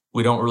out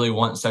we don't really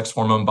want sex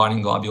hormone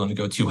binding globulin to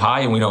go too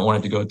high, and we don't want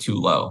it to go too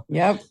low.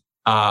 Yep.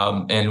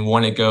 And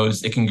when it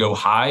can go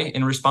high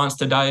in response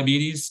to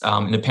diabetes.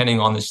 And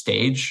depending on the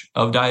stage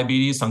of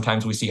diabetes,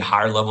 sometimes we see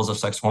higher levels of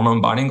sex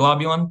hormone binding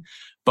globulin,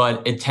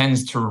 but it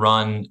tends to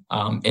run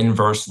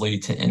inversely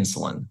to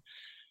insulin.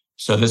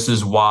 So this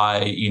is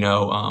why,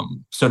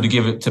 so to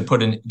give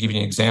you an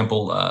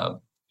example,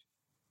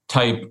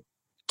 type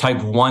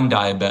 1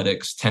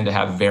 diabetics tend to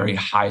have very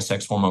high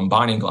sex hormone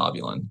binding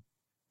globulin.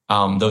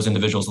 Those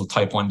individuals with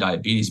type 1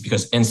 diabetes,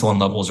 because insulin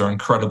levels are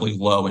incredibly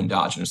low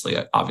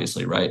endogenously,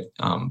 obviously, right?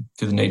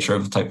 Through the nature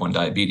of type 1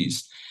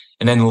 diabetes.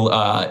 And then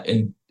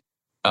in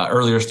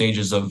earlier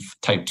stages of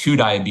type 2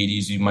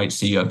 diabetes, you might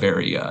see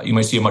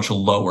a much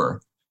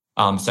lower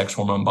sex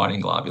hormone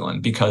binding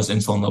globulin because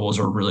insulin levels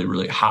are really,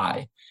 really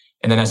high.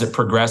 And then as it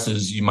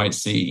progresses, you might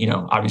see,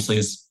 obviously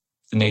as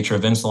the nature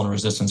of insulin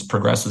resistance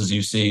progresses,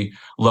 you see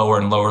lower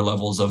and lower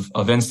levels of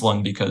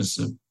insulin because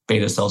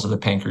beta cells of the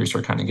pancreas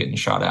are kind of getting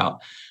shot out.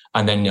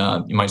 And then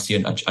you might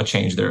see a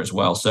change there as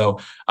well.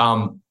 So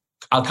kind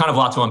of a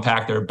lot to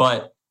unpack there,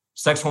 but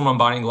sex hormone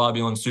binding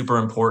globulin, super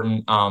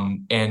important.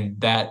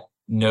 And that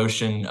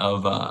notion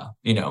of,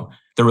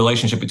 the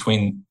relationship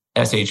between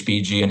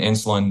SHBG and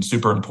insulin,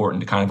 super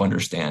important to kind of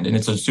understand. And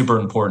it's a super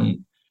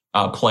important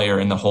player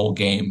in the whole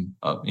game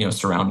of,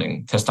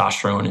 surrounding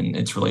testosterone and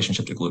its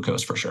relationship to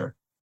glucose for sure.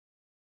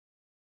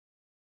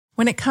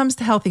 When it comes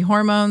to healthy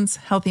hormones,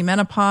 healthy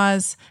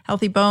menopause,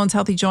 healthy bones,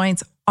 healthy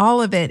joints,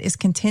 all of it is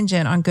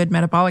contingent on good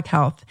metabolic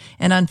health.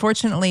 And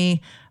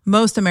unfortunately,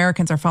 most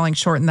Americans are falling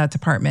short in that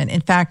department.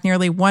 In fact,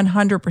 nearly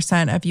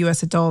 100% of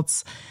U.S.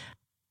 adults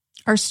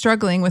are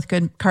struggling with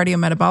good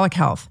cardiometabolic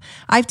health.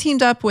 I've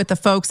teamed up with the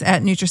folks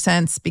at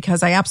NutriSense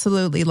because I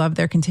absolutely love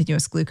their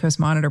continuous glucose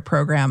monitor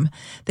program.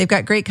 They've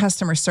got great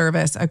customer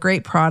service, a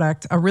great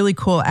product, a really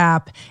cool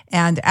app,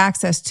 and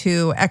access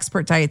to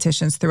expert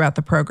dietitians throughout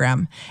the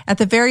program. At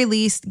the very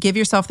least, give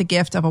yourself the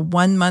gift of a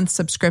 1-month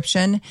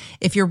subscription.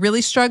 If you're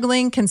really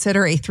struggling,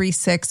 consider a 3,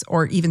 6,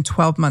 or even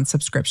 12-month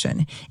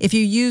subscription. If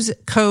you use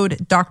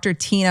code Dr.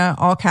 Tina,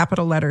 all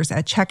capital letters,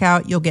 at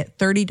checkout, you'll get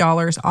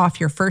 $30 off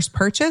your first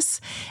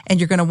purchase. And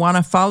you're going to want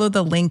to follow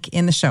the link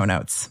in the show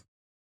notes.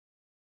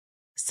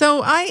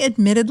 So I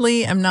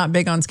admittedly am not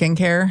big on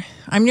skincare.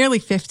 I'm nearly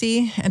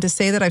 50, and to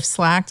say that I've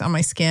slacked on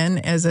my skin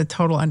is a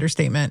total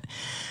understatement.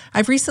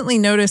 I've recently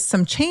noticed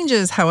some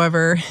changes,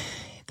 however,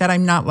 that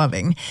I'm not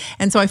loving.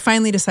 And so I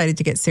finally decided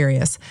to get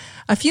serious.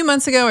 A few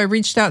months ago, I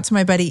reached out to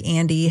my buddy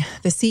Andy,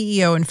 the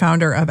CEO and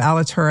founder of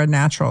Alitura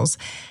Naturals,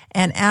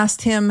 and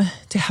asked him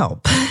to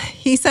help.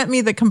 He sent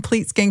me the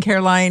complete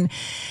skincare line.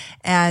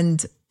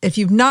 And if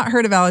you've not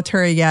heard of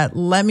Alitura yet,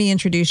 let me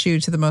introduce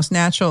you to the most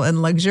natural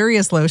and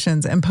luxurious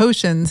lotions and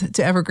potions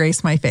to ever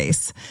grace my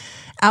face.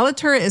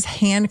 Alitura is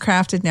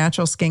handcrafted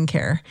natural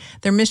skincare.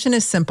 Their mission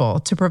is simple: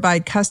 to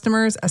provide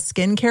customers a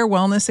skincare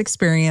wellness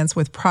experience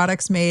with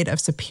products made of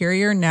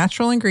superior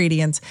natural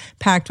ingredients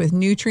packed with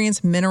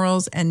nutrients,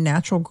 minerals, and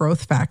natural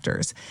growth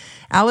factors.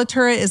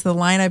 Alitura is the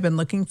line I've been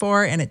looking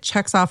for, and it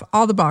checks off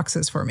all the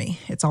boxes for me.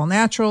 It's all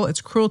natural,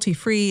 it's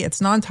cruelty-free, it's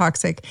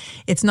non-toxic,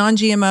 it's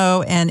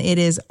non-GMO, and it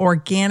is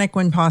organic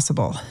when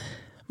possible.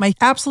 My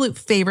absolute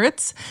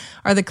favorites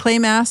are the clay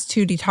mask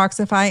to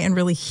detoxify and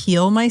really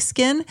heal my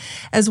skin,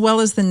 as well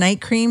as the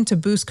night cream to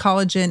boost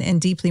collagen and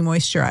deeply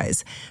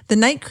moisturize. The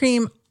night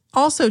cream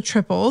also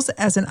triples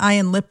as an eye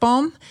and lip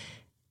balm,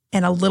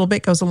 and a little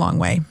bit goes a long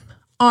way.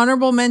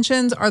 Honorable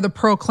mentions are the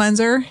Pearl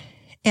Cleanser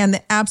and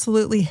the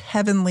absolutely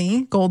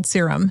heavenly Gold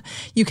Serum.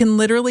 You can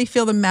literally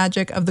feel the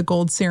magic of the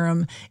Gold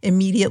Serum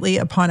immediately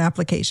upon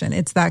application.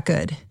 It's that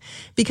good.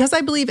 Because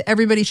I believe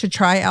everybody should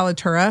try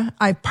Alitura,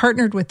 I've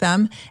partnered with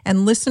them,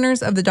 and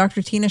listeners of the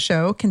Dr. Tina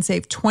Show can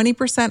save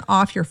 20%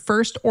 off your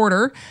first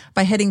order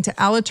by heading to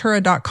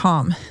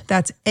alitura.com.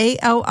 That's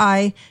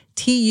ALITURA.com,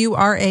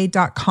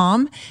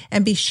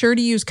 and be sure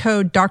to use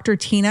code Dr.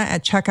 Tina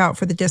at checkout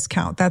for the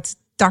discount. That's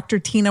Dr.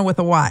 Tina with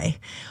a Y.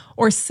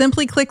 Or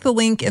simply click the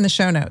link in the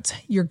show notes.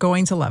 You're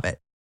going to love it.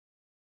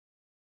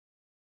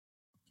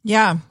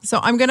 Yeah, so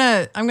I'm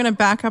gonna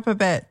back up a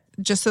bit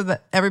just so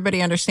that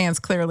everybody understands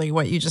clearly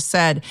what you just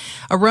said.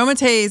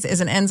 Aromatase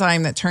is an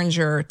enzyme that turns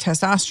your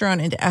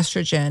testosterone into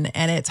estrogen,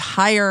 and it's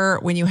higher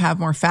when you have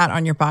more fat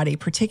on your body,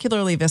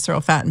 particularly visceral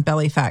fat and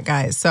belly fat,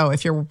 guys. So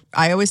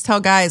I always tell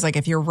guys, like,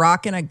 if you're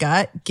rocking a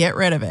gut, get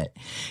rid of it.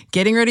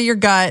 Getting rid of your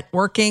gut,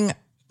 working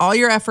all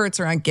your efforts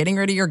around getting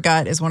rid of your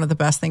gut is one of the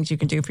best things you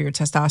can do for your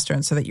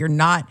testosterone, so that you're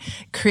not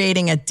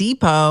creating a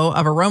depot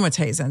of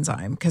aromatase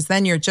enzyme, because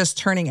then you're just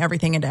turning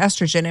everything into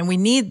estrogen. And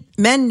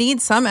men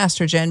need some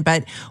estrogen,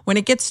 but when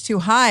it gets too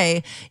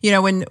high,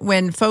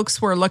 when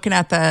folks were looking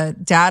at the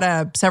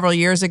data several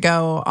years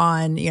ago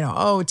on,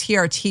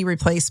 TRT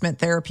replacement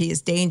therapy is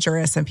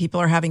dangerous and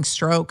people are having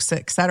strokes,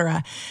 et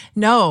cetera.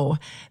 No,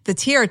 the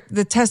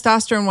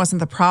testosterone wasn't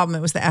the problem.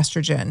 It was the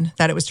estrogen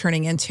that it was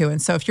turning into. And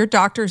so if your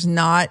doctor's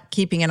not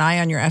keeping an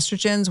eye on your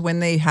estrogens when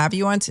they have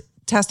you on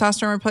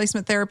testosterone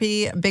replacement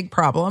therapy, a big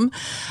problem.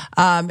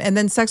 And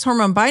then sex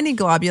hormone binding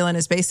globulin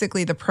is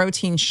basically the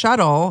protein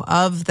shuttle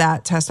of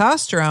that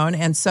testosterone.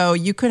 And so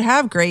you could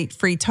have great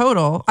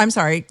total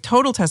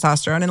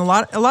testosterone. And a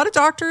lot of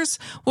doctors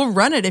will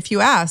run it if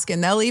you ask,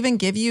 and they'll even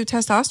give you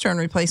testosterone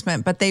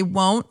replacement, but they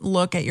won't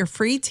look at your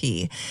free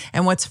T.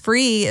 And what's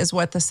free is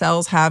what the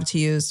cells have to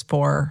use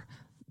for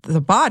the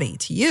body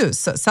to use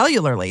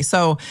cellularly.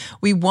 So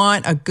we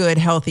want a good,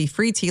 healthy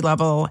free T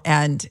level,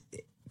 and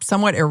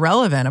somewhat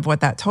irrelevant of what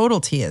that total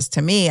T is.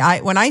 To me,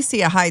 when I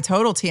see a high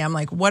total T, I'm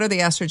like, what are the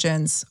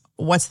estrogens?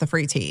 What's the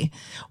free T?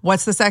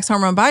 What's the sex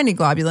hormone binding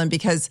globulin?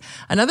 Because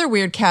another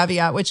weird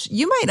caveat, which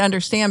you might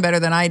understand better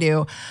than I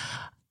do,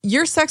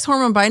 your sex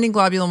hormone binding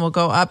globulin will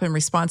go up in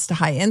response to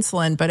high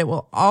insulin, but it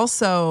will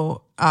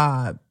also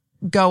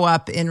go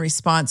up in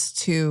response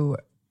to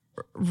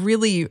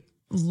really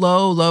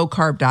low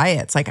carb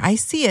diets. Like, I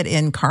see it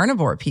in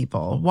carnivore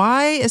people.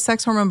 Why is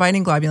sex hormone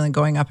binding globulin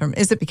going up?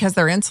 Is it because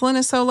their insulin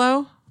is so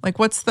low? Like,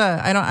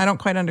 I don't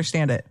quite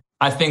understand it.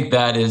 I think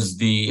that is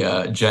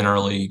the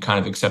generally kind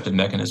of accepted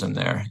mechanism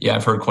there. Yeah,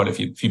 I've heard quite a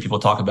few people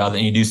talk about it,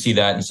 and you do see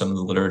that in some of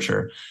the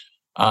literature.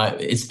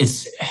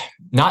 It's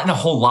not in a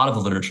whole lot of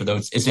the literature, though.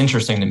 It's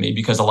interesting to me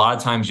because a lot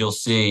of times you'll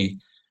see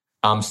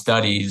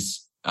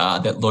studies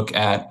that look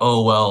at,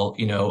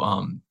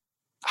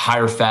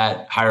 higher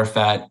fat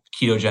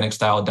ketogenic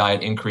style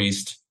diet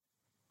increased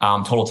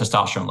total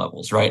testosterone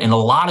levels, right? In a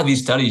lot of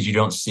these studies, you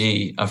don't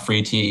see a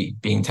free T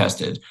being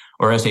tested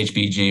or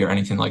SHBG or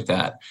anything like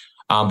that.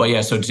 But yeah,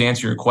 so to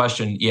answer your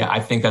question, yeah, I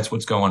think that's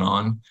what's going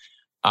on.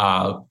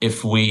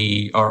 If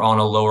we are on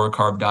a lower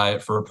carb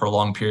diet for a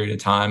prolonged period of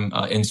time,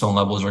 insulin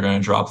levels are going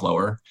to drop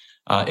lower.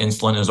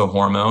 Insulin is a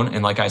hormone.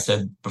 And like I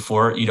said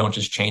before, you don't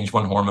just change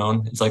one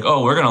hormone. It's like,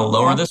 we're going to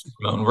lower this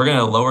hormone. We're going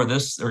to lower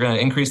this. We're going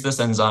to increase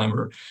this enzyme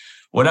or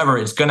whatever.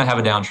 It's going to have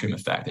a downstream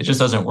effect. It just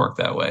doesn't work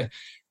that way.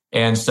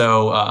 And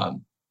so,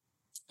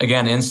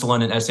 again,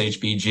 insulin and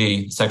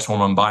SHBG, sex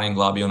hormone binding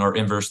globulin, are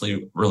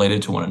inversely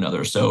related to one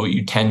another. So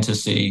you tend to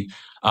see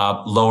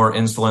lower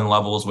insulin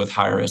levels with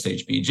higher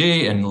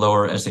SHBG, and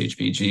lower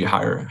SHBG,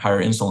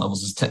 higher insulin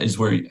levels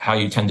is how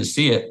you tend to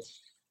see it.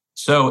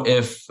 So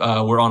if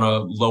we're on a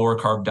lower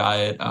carb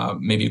diet,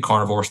 maybe a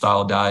carnivore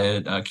style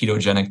diet, a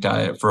ketogenic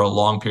diet for a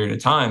long period of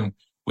time,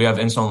 we have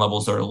insulin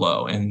levels that are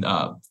low. And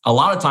a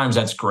lot of times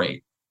that's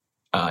great.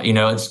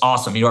 It's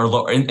awesome.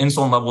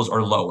 Insulin levels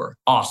are lower.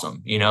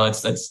 Awesome.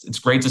 It's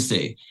great to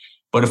see.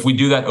 But if we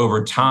do that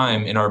over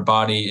time and our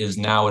body is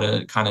now at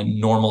a kind of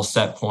normal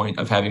set point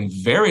of having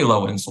very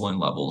low insulin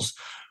levels,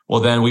 well,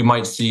 then we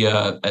might see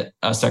a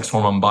sex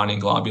hormone binding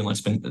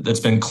globulin that's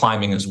been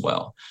climbing as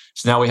well.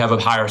 So now we have a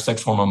higher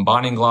sex hormone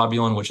binding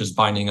globulin, which is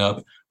binding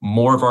up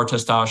more of our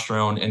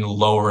testosterone and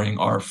lowering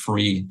our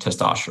free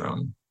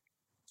testosterone.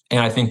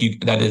 And I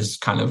think that is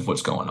kind of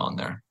what's going on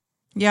there.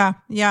 Yeah,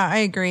 I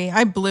agree.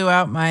 I blew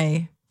out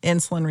my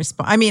insulin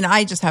response. I mean,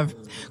 I just have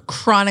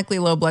chronically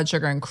low blood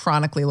sugar and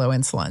chronically low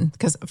insulin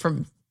because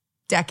from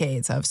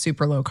decades of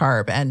super low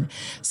carb. And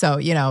so,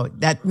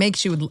 that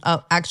makes you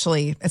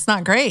actually, it's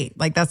not great.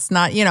 Like that's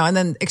not, and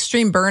then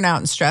extreme burnout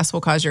and stress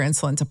will cause your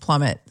insulin to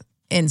plummet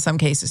in some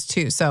cases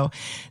too. So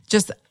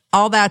just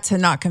all that to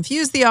not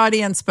confuse the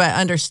audience, but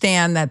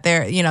understand that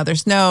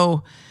there's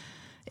no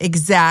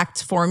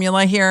exact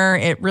formula here.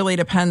 It really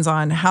depends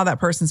on how that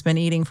person's been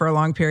eating for a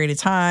long period of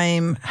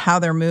time, how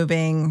they're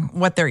moving,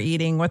 what they're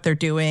eating, what they're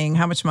doing,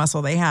 how much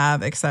muscle they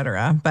have, et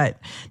cetera. But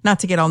not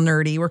to get all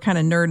nerdy. We're kind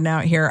of nerding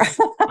out here.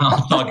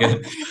 It's all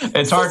good.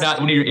 It's hard not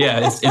when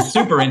it's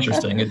super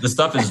interesting. The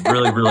stuff is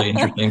really, really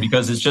interesting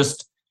because it's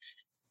just,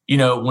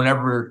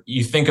 whenever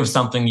you think of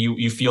something,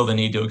 you feel the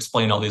need to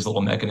explain all these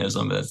little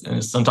mechanisms.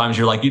 And sometimes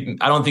you're like,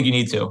 I don't think you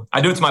need to.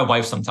 I do it to my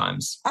wife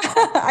sometimes.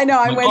 I know.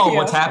 I'm like,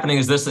 what's happening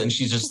is this. And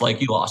she's just like,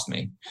 you lost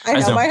me. I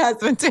know, my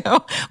husband too.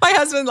 My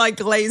husband like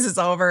glazes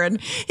over and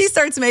he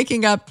starts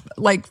making up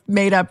like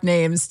made up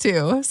names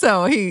too.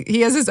 So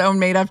he has his own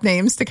made up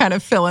names to kind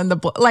of fill in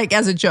like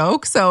as a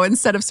joke. So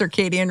instead of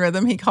circadian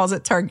rhythm, he calls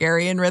it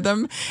Targaryen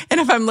rhythm.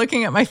 And if I'm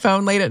looking at my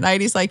phone late at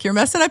night, he's like, you're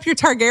messing up your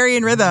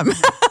Targaryen rhythm.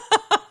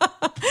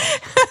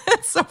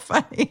 It's so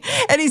funny.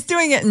 And he's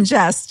doing it in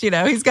jest,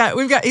 he's got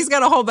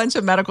a whole bunch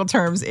of medical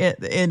terms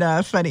in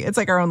funny. It's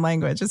like our own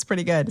language. It's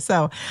pretty good.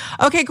 So,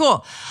 okay,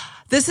 cool.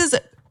 This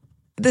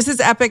is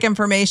epic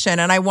information.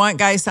 And I want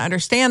guys to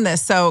understand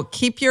this. So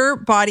keep your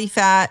body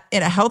fat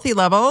at a healthy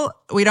level.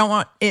 We don't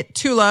want it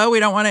too low. We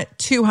don't want it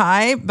too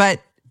high,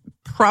 but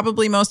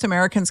probably most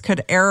Americans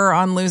could err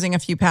on losing a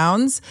few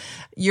pounds.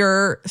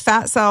 Your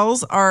fat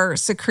cells are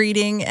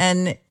secreting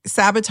and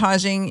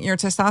sabotaging your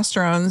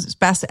testosterone's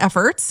best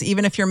efforts.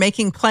 Even if you're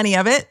making plenty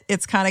of it,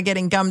 it's kind of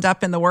getting gummed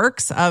up in the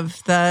works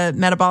of the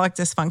metabolic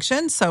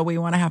dysfunction. So we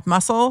want to have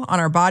muscle on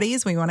our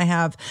bodies. We want to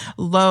have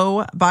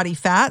low body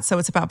fat. So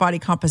it's about body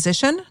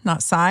composition,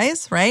 not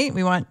size, right?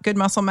 We want good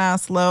muscle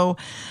mass, low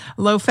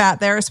fat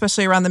there,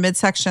 especially around the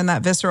midsection,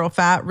 that visceral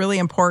fat, really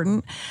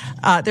important.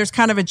 There's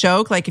kind of a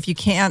joke, like if you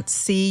can't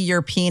see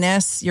your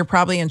penis, you're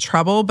probably in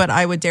trouble. But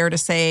I would dare to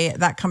say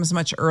that comes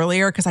much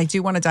earlier because I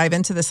do want to dive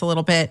into this a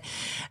little bit.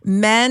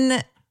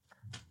 Men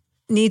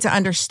need to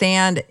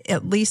understand,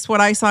 at least what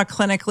I saw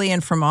clinically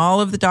and from all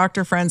of the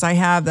doctor friends I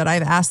have that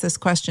I've asked this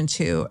question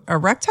to,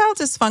 erectile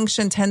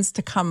dysfunction tends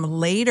to come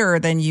later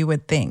than you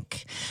would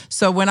think.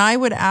 So when I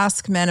would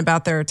ask men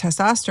about their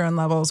testosterone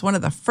levels, one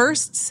of the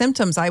first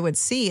symptoms I would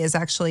see is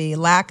actually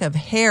lack of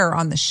hair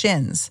on the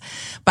shins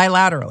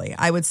bilaterally.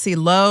 I would see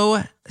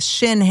low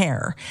shin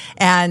hair.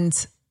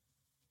 And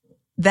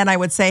then I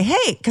would say,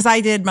 hey, because I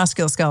did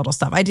musculoskeletal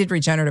stuff. I did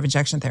regenerative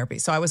injection therapy.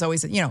 So I was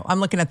always, I'm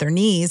looking at their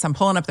knees. I'm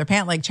pulling up their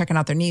pant leg, checking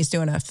out their knees,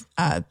 doing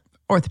a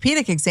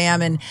orthopedic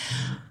exam. And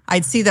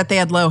I'd see that they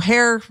had low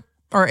hair,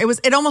 or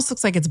it almost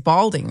looks like it's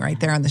balding right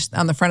there on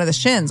the front of the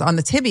shins, on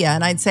the tibia.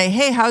 And I'd say,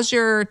 hey, how's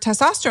your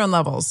testosterone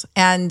levels?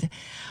 And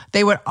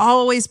they would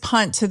always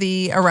punt to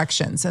the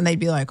erections and they'd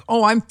be like,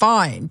 oh, I'm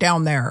fine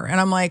down there. And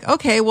I'm like,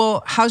 okay,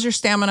 well, how's your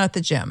stamina at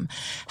the gym?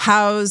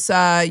 How's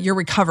your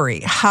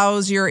recovery?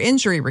 How's your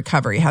injury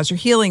recovery? How's your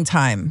healing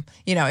time?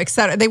 Et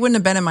cetera. They wouldn't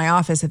have been in my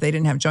office if they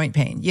didn't have joint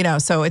pain,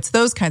 so it's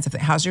those kinds of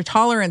things. How's your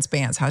tolerance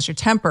bands? How's your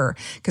temper?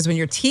 Because when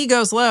your T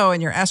goes low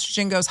and your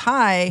estrogen goes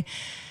high,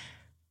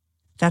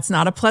 that's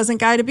not a pleasant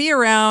guy to be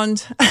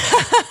around.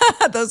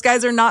 Those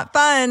guys are not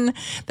fun.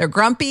 They're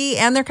grumpy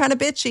and they're kind of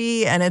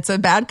bitchy, and it's a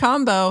bad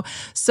combo.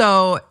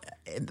 So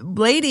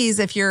ladies,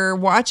 if you're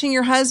watching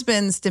your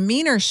husband's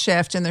demeanor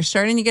shift and they're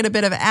starting to get a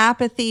bit of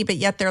apathy, but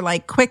yet they're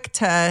like quick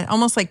to,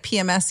 almost like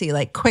PMS-y,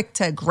 like quick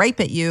to gripe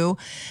at you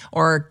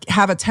or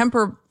have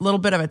little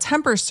bit of a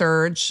temper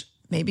surge,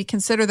 maybe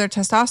consider their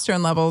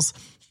testosterone levels.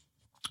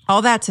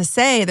 All that to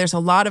say, there's a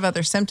lot of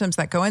other symptoms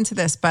that go into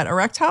this, but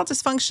erectile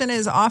dysfunction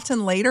is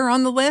often later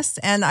on the list.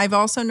 And I've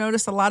also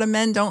noticed a lot of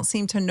men don't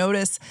seem to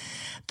notice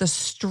the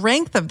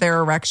strength of their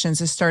erections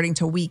is starting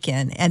to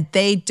weaken, and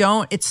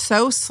it's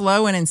so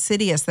slow and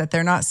insidious that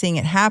they're not seeing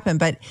it happen.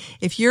 But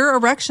if your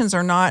erections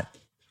are not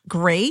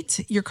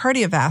great, your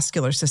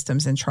cardiovascular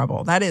system's in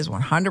trouble. That is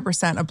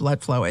 100% a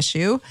blood flow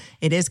issue.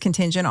 It is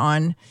contingent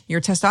on your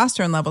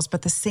testosterone levels,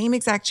 but the same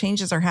exact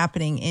changes are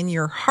happening in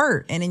your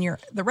heart and in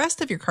the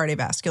rest of your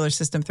cardiovascular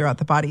system throughout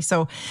the body.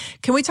 So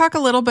can we talk a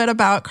little bit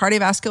about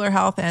cardiovascular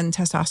health and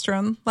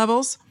testosterone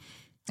levels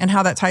and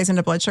how that ties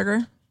into blood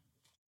sugar?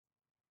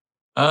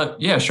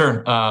 Yeah,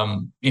 sure.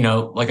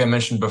 Like I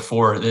mentioned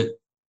before,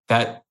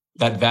 that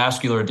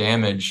vascular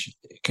damage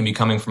can be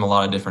coming from a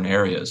lot of different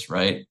areas,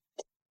 right?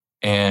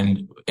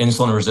 And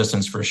insulin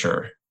resistance for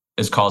sure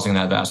is causing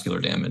that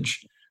vascular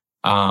damage.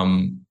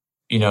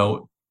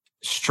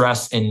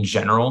 stress in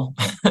general,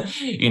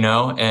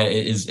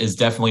 is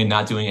definitely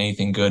not doing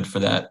anything good for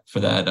that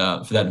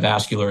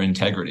vascular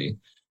integrity.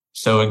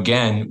 So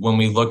again, when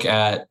we look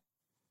at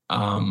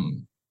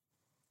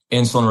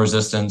insulin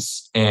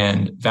resistance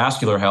and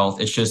vascular health,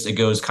 it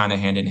goes kind of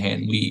hand in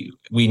hand.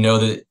 We know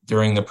that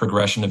during the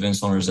progression of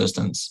insulin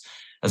resistance,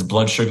 as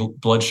blood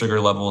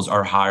sugar levels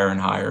are higher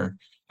and higher,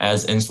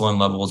 as insulin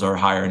levels are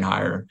higher and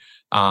higher,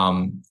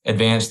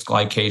 advanced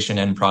glycation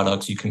end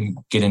products, you can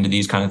get into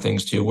these kind of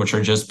things too, which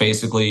are just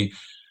basically,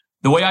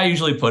 the way I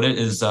usually put it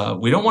is,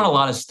 we don't want a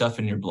lot of stuff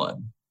in your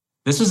blood.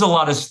 This is a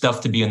lot of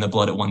stuff to be in the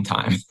blood at one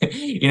time.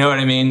 You know what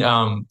I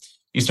mean?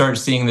 You start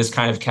seeing this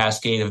kind of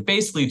cascade of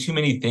basically too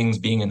many things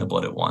being in the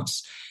blood at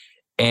once.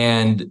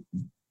 And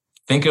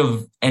think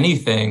of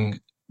anything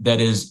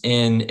that is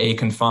in a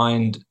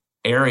confined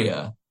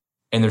area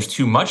and there's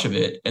too much of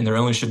it and there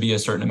only should be a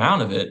certain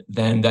amount of it,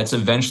 then that's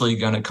eventually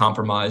going to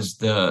compromise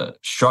the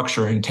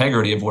structure and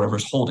integrity of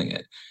whatever's holding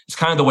it. It's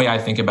kind of the way I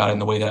think about it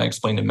and the way that I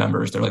explain to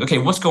members. They're like, okay,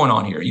 what's going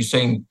on here? Are you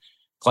saying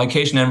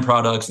glycation end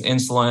products and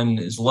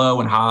insulin is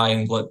low and high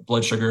and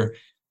blood sugar?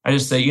 I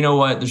just say, you know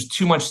what? There's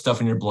too much stuff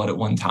in your blood at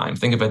one time.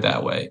 Think of it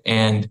that way.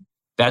 And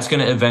that's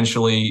going to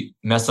eventually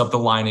mess up the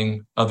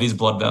lining of these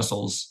blood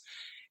vessels.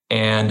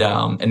 And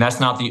that's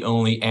not the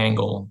only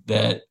angle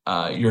that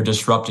you're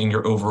disrupting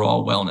your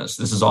overall wellness.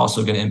 This is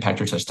also going to impact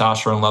your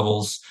testosterone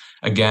levels.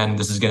 Again,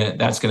 that's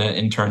going to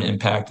in turn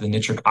impact the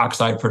nitric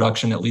oxide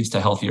production that leads to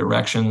healthy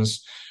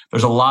erections.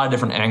 There's a lot of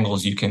different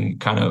angles you can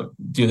kind of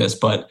do this.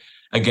 But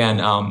again,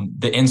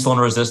 the insulin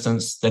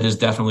resistance that is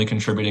definitely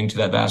contributing to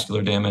that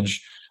vascular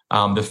damage.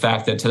 The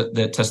fact that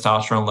that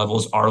testosterone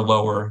levels are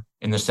lower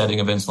in the setting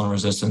of insulin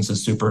resistance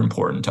is super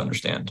important to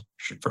understand,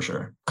 for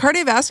sure.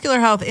 Cardiovascular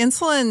health,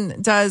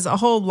 insulin does a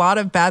whole lot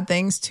of bad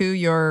things to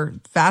your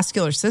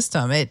vascular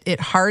system. It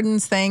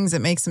hardens things. It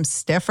makes them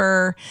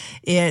stiffer.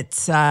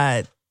 It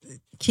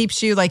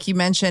keeps you, like you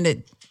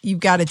mentioned,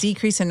 you've got a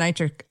decrease in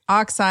nitric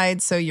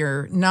oxide, so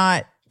you're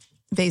not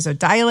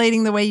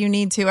vasodilating the way you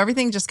need to.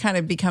 Everything just kind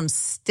of becomes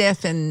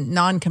stiff and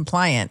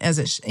non-compliant as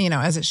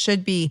it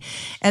should be.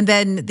 And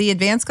then the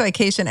advanced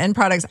glycation end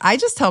products, I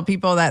just tell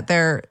people that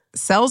their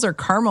cells are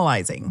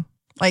caramelizing.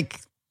 Like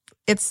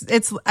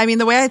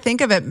the way I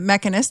think of it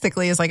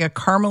mechanistically is like a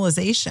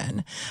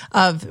caramelization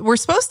of, we're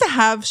supposed to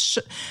have,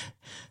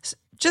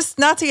 just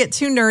not to get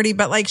too nerdy,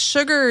 but like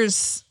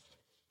sugars,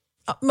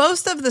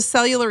 most of the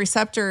cellular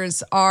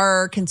receptors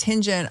are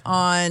contingent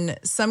on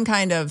some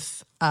kind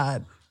of,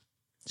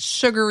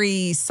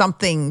 sugary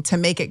something to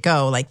make it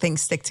go, like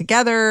things stick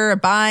together,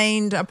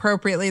 bind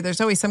appropriately. There's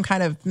always some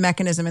kind of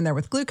mechanism in there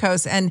with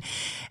glucose, and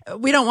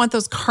we don't want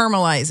those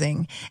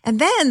caramelizing. And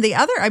then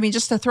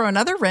just to throw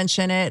another wrench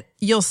in it,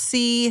 you'll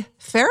see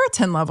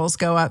ferritin levels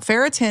go up.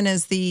 Ferritin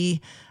is the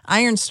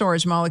iron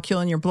storage molecule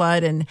in your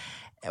blood, and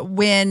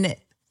when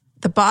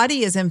the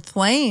body is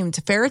inflamed,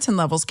 ferritin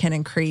levels can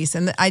increase.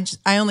 And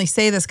I only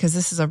say this because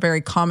this is a very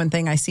common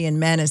thing I see in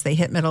men as they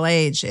hit middle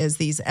age, is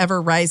these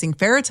ever rising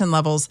ferritin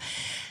levels.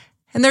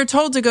 And they're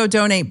told to go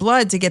donate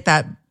blood to get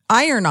that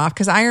iron off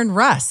because iron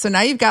rusts. So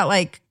now you've got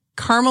like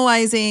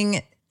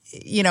caramelizing,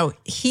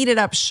 heated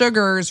up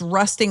sugars,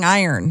 rusting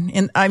iron.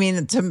 And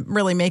to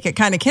really make it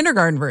kind of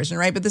kindergarten version,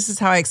 right? But this is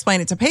how I explain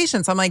it to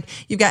patients. I'm like,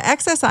 you've got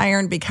excess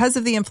iron because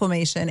of the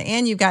inflammation,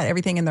 and you've got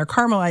everything in there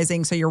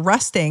caramelizing. So you're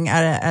rusting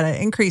at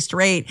an increased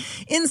rate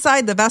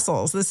inside the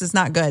vessels. This is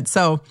not good.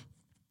 So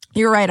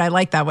you're right. I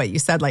like that, what you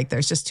said, like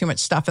there's just too much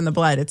stuff in the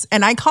blood.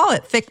 And I call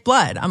it thick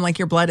blood. I'm like,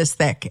 your blood is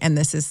thick and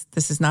this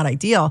is not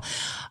ideal.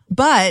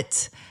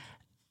 But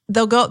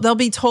they'll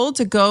be told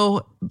to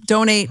go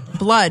donate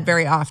blood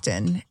very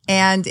often.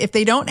 And if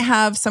they don't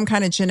have some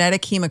kind of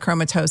genetic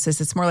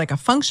hemochromatosis, it's more like a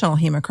functional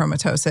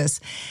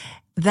hemochromatosis.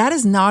 That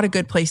is not a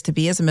good place to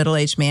be as a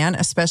middle-aged man,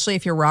 especially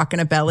if you're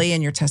rocking a belly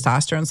and your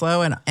testosterone's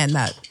low and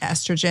that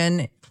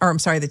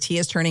the T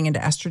is turning into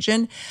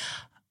estrogen.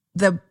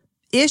 The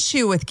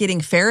issue with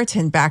getting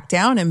ferritin back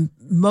down, in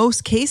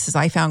most cases,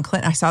 I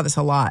saw this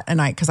a lot, and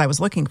because I was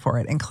looking for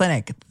it in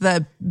clinic,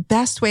 the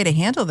best way to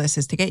handle this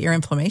is to get your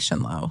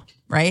inflammation low,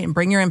 right? And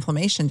bring your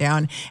inflammation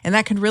down. And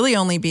that can really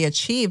only be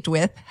achieved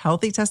with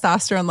healthy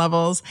testosterone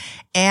levels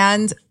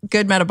and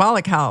good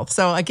metabolic health.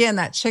 So again,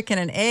 that chicken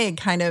and egg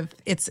kind of,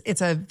 it's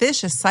a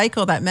vicious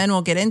cycle that men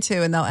will get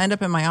into, and they'll end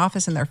up in my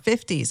office in their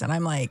 50s. And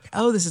I'm like,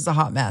 oh, this is a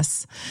hot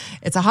mess.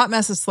 It's a hot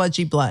mess of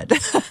sludgy blood,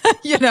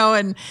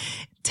 and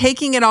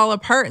taking it all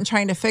apart and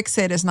trying to fix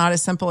it is not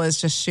as simple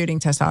as just shooting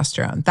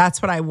testosterone.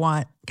 That's what I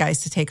want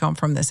guys to take home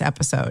from this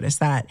episode, is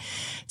that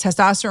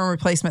testosterone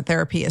replacement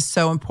therapy is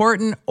so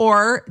important,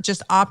 or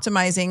just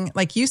optimizing,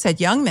 like you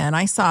said, young men.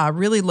 I saw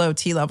really low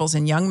T levels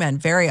in young men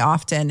very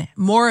often,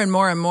 more and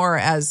more and more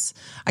as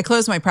I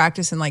closed my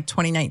practice in like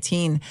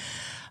 2019.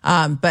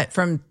 But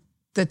from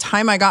the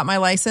time I got my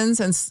license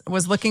and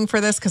was looking for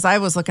this, because I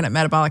was looking at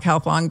metabolic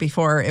health long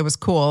before it was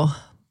cool,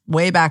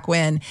 way back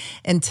when,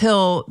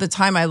 until the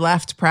time I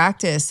left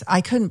practice.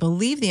 I couldn't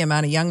believe the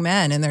amount of young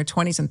men in their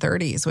 20s and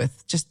 30s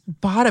with just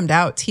bottomed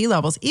out T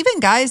levels, even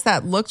guys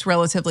that looked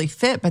relatively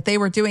fit, but they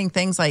were doing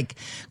things like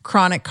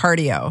chronic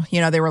cardio.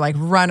 They were like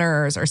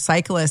runners or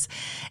cyclists.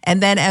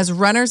 And then as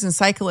runners and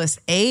cyclists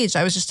aged,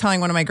 I was just telling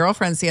one of my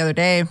girlfriends the other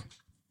day,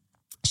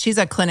 she's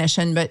a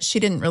clinician, but she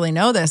didn't really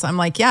know this. I'm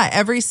like, yeah,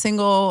 every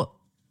single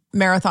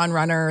marathon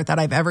runner that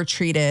I've ever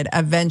treated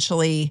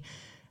eventually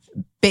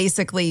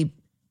basically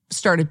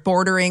started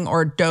bordering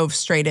or dove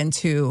straight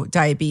into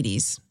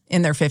diabetes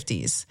in their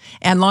 50s,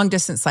 and long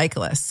distance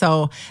cyclists.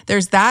 So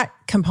there's that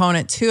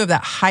component too, of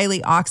that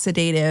highly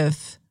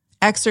oxidative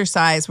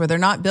exercise where they're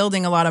not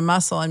building a lot of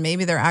muscle and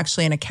maybe they're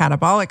actually in a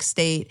catabolic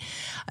state.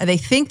 They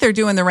think they're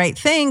doing the right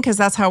thing because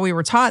that's how we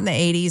were taught in the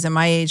 80s in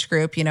my age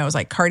group. It was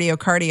like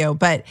cardio,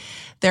 but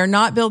they're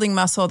not building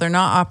muscle. They're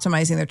not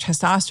optimizing their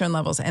testosterone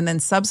levels. And then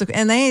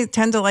and they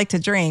tend to like to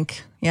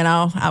drink,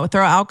 I would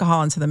throw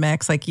alcohol into the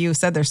mix. Like you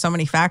said, there's so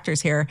many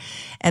factors here.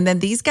 And then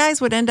these guys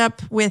would end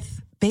up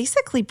with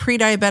basically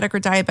pre-diabetic or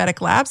diabetic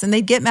labs, and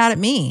they'd get mad at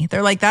me.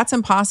 They're like, that's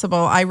impossible.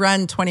 I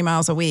run 20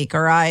 miles a week,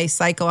 or I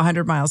cycle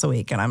 100 miles a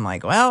week. And I'm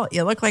like, well,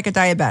 you look like a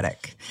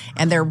diabetic.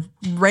 And they're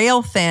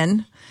rail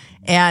thin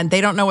and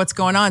they don't know what's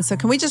going on. So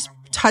can we just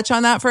touch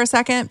on that for a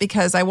second?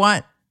 Because I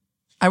want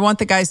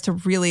the guys to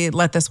really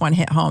let this one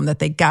hit home, that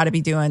they got to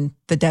be doing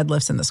the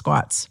deadlifts and the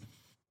squats.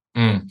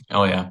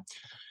 Oh yeah.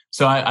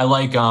 So I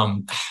like,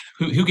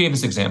 who gave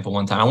this example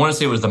one time? I want to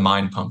say it was the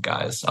Mind Pump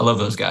guys. I love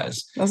those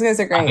guys. Those guys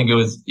are great.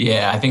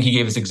 I think he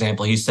gave this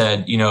example. He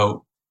said,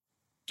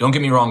 don't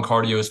get me wrong,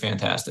 cardio is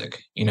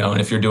fantastic,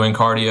 and if you're doing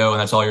cardio and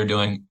that's all you're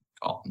doing,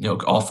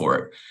 all for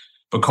it.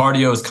 But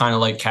cardio is kind of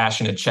like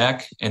cashing a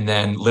check, and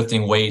then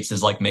lifting weights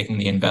is like making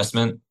the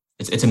investment.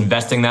 It's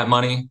investing that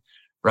money,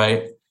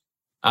 right?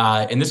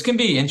 And this can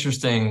be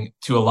interesting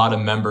to a lot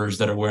of members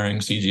that are wearing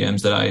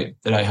CGMs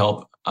that I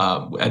help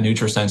at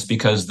NutriSense,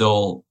 because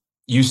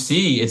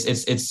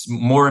it's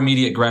more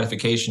immediate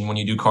gratification when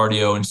you do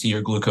cardio and see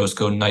your glucose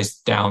go nice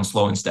down,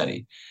 slow and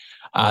steady.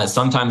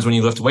 Sometimes when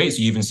you lift weights,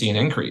 you even see an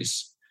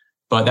increase,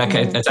 but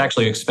that's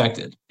actually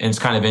expected. And it's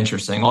kind of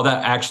interesting. All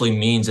that actually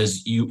means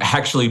is you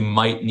actually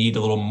might need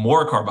a little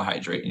more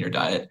carbohydrate in your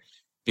diet,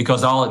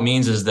 because all it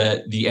means is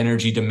that the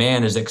energy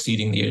demand is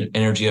exceeding the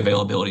energy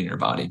availability in your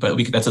body. But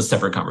that's a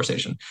separate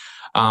conversation.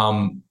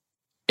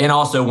 And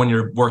also when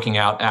you're working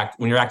out,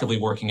 when you're actively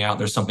working out,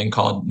 there's something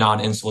called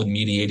non-insulin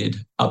mediated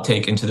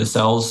uptake into the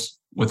cells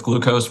with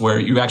glucose, where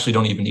you actually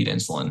don't even need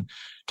insulin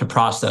to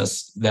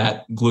process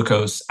that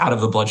glucose out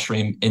of the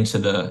bloodstream into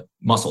the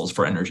muscles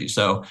for energy.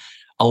 So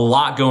a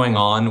lot going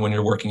on when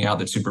you're working out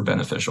that's super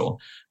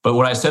beneficial. But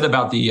what I said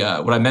about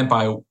what I meant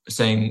by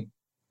saying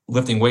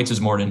lifting weights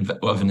is more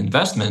of an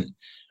investment,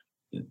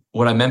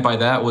 what I meant by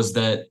that was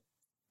that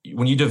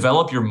when you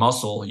develop your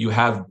muscle, you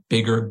have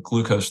bigger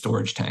glucose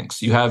storage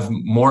tanks. You have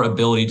more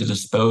ability to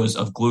dispose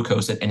of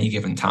glucose at any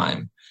given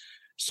time.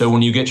 So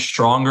when you get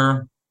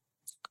stronger,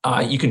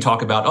 you can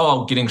talk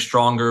about, getting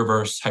stronger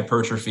versus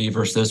hypertrophy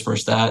versus this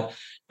versus that.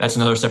 That's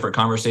another separate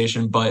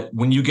conversation. But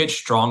when you get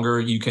stronger,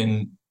 you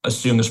can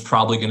assume there's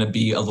probably going to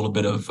be a little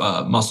bit of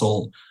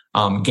muscle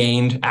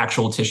gained,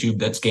 actual tissue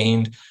that's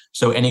gained.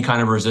 So any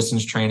kind of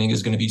resistance training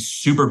is going to be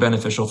super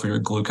beneficial for your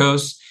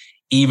glucose,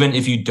 even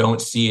if you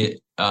don't see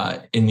it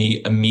in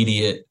the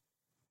immediate,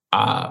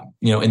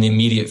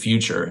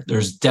 future.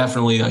 There's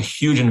definitely a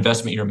huge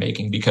investment you're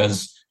making,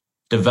 because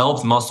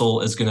developed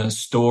muscle is going to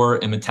store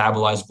and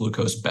metabolize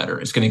glucose better.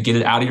 It's going to get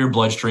it out of your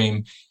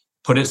bloodstream,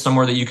 put it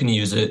somewhere that you can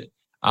use it,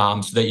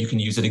 so that you can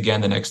use it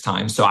again the next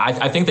time. So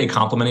I think they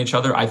complement each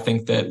other. I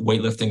think that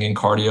weightlifting and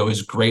cardio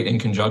is great in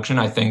conjunction.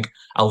 I think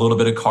a little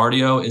bit of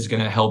cardio is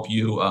going to help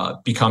you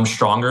become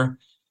stronger.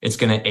 It's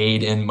going to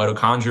aid in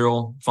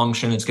mitochondrial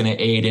function. It's going to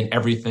aid in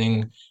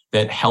everything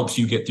that helps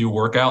you get through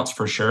workouts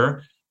for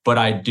sure. But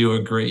I do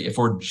agree, if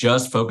we're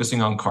just focusing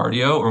on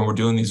cardio or we're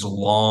doing these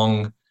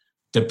long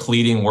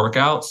depleting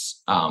workouts,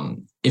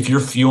 if your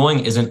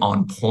fueling isn't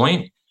on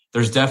point,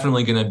 there's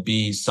definitely going to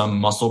be some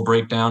muscle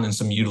breakdown and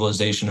some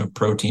utilization of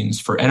proteins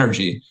for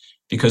energy,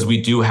 because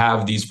we do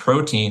have these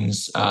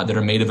proteins that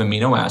are made of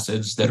amino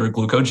acids that are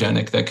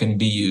glucogenic that can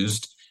be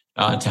used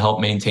to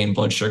help maintain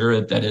blood sugar.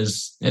 It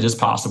is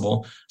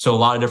possible. So a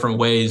lot of different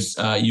ways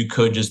you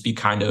could just be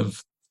kind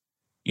of,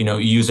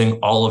 using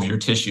all of your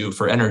tissue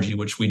for energy,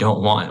 which we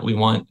don't want. We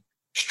want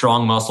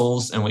strong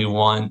muscles, and we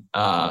want,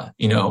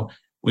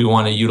 we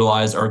want to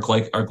utilize our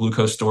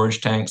glucose storage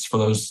tanks for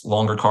those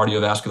longer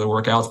cardiovascular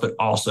workouts, but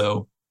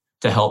also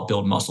to help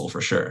build muscle for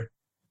sure.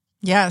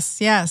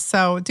 Yes.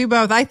 So do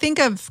both. I think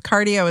of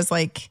cardio as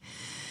like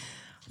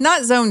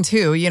not zone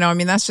 2,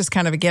 that's just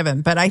kind of a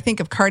given. But I think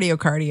of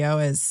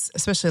cardio as,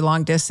 especially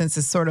long distance,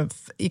 is sort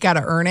of, you got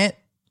to earn it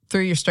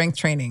through your strength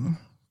training.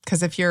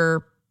 Because if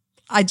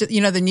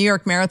the New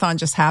York Marathon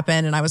just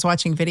happened, and I was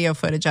watching video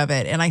footage of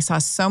it, and I saw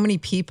so many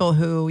people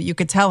who you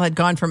could tell had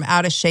gone from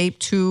out of shape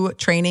to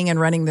training and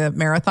running the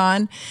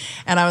marathon.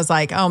 And I was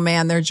like, oh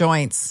man, their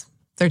joints,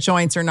 Their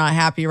joints are not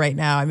happy right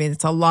now. I mean,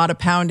 it's a lot of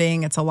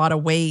pounding, it's a lot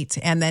of weight.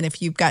 And then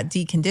if you've got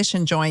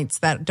deconditioned joints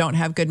that don't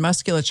have good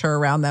musculature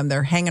around them,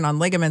 they're hanging on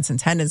ligaments and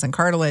tendons and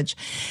cartilage.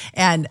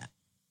 And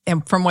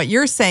from what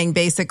you're saying,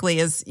 basically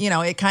is,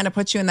 it kind of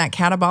puts you in that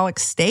catabolic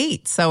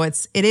state. So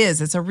it's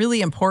a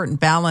really important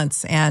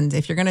balance. And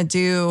if you're going to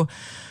do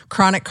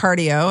chronic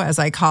cardio, as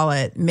I call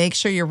it, make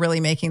sure you're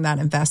really making that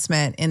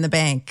investment in the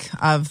bank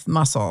of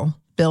muscle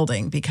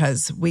building,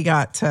 because we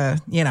got to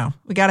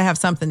have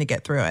something to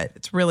get through it.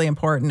 It's really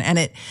important.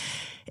 And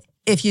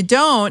if you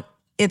don't,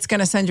 it's going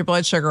to send your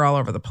blood sugar all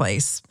over the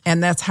place.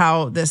 And that's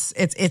how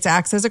it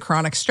acts as a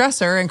chronic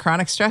stressor, and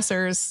chronic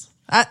stressors,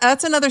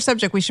 that's another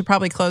subject we should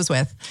probably close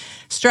with.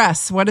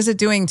 Stress. What is it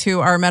doing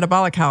to our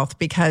metabolic health?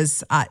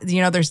 Because,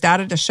 there's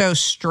data to show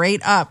straight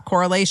up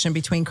correlation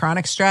between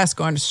chronic stress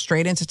going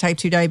straight into type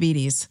 2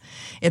 diabetes.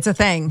 It's a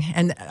thing.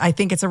 And I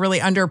think it's a really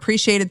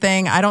underappreciated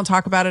thing. I don't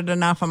talk about it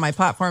enough on my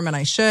platform, and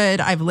I should.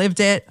 I've lived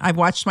it. I've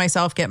watched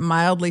myself get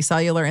mildly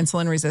cellular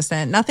insulin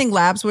resistant. Nothing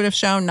labs would have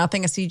shown,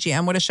 nothing a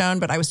CGM would have shown,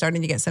 but I was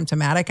starting to get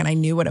symptomatic and I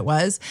knew what it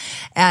was.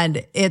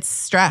 And it's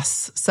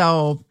stress.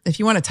 So if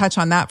you want to touch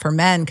on that for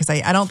men, because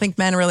I don't think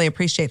men really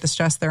appreciate the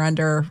stress they're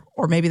under,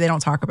 or maybe they don't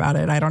talk about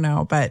it. I don't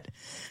know, but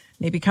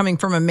maybe coming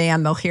from a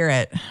man, they'll hear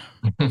it.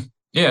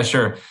 Yeah,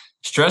 sure.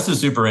 Stress is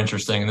super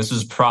interesting. This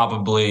is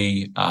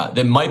probably,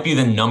 that might be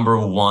the number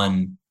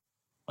one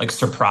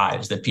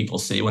surprise that people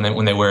see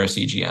when they wear a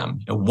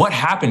CGM. What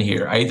happened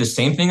here? I ate the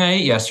same thing I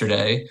ate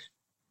yesterday.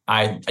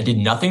 I did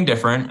nothing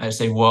different. I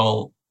say,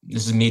 well,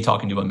 this is me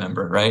talking to a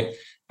member, right?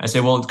 I say,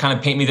 well, kind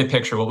of paint me the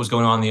picture. What was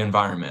going on in the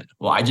environment?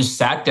 Well, I just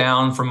sat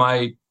down for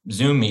my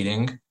Zoom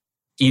meeting,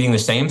 eating the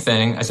same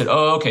thing. I said,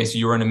 oh, okay, so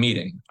you were in a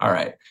meeting. All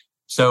right.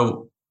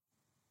 So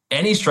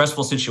any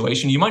stressful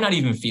situation, you might not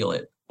even feel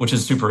it, which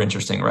is super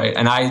interesting, right?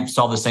 And I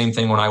saw the same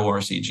thing when I wore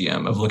a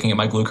CGM, of looking at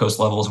my glucose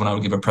levels when I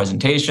would give a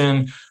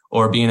presentation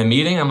or be in a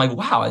meeting. I'm like,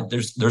 wow,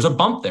 there's a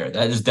bump there.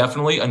 That is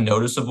definitely a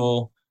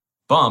noticeable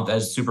bump. That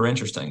is super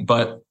interesting.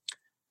 But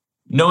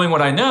knowing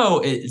what I know,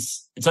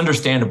 it's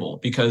understandable,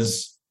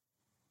 because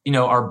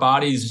our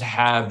bodies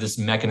have this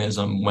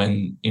mechanism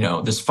when,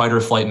 this fight or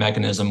flight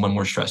mechanism when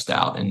we're stressed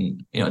out.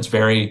 And,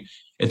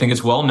 I think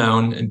it's well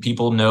known, and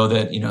people know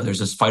that, there's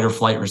this fight or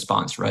flight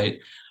response, right?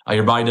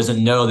 Your body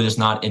doesn't know that it's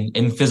not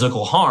in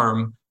physical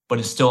harm, but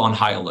it's still on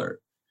high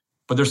alert.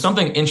 But there's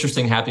something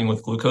interesting happening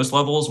with glucose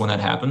levels when that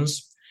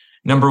happens.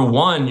 Number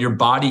one, your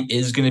body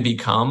is going to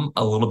become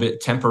a little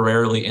bit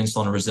temporarily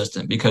insulin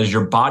resistant, because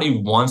your body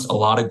wants a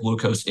lot of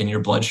glucose in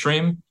your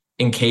bloodstream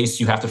in case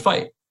you have to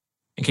fight.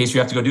 In case you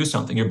have to go do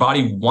something. Your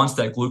body wants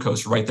that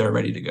glucose right there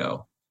ready to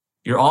go.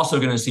 You're also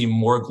going to see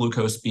more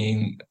glucose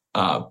being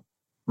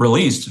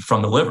released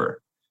from the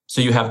liver. So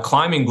you have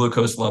climbing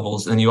glucose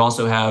levels, and you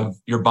also have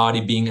your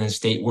body being in a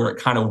state where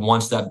it kind of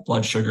wants that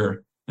blood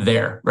sugar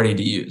there ready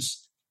to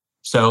use.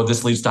 So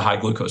this leads to high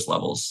glucose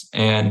levels.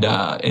 And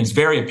it's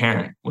very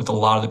apparent with a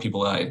lot of the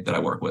people that I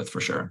work with,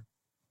 for sure.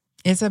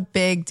 It's a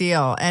big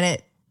deal. And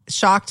it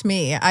shocked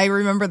me. I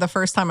remember the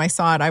first time I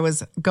saw it, I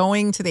was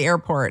going to the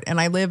airport, and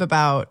I live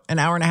about an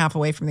hour and a half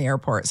away from the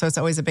airport. So it's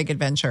always a big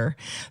adventure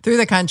through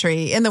the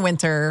country in the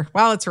winter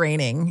while it's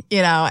raining,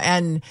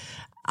 and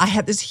I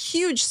had this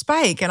huge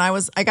spike, and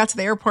I got to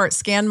the airport,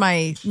 scanned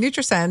my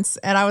NutriSense,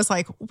 and I was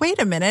like,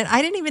 wait a minute,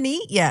 I didn't even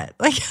eat yet.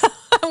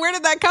 Where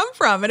did that come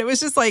from? And it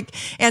was just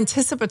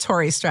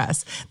anticipatory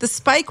stress. The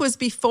spike was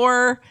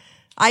before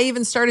I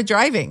even started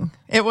driving.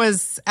 It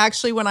was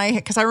actually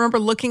because I remember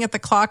looking at the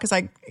clock as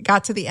I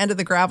got to the end of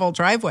the gravel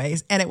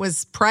driveways, and it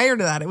was prior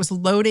to that, it was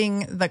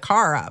loading the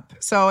car up.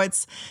 So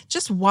it's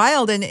just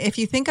wild. And if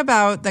you think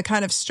about the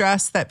kind of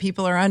stress that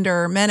people are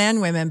under, men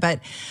and women, but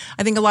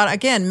I think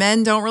again,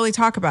 men don't really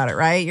talk about it,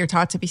 right? You're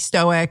taught to be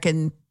stoic,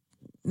 and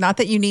not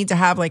that you need to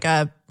have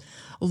a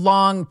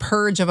long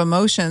purge of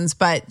emotions,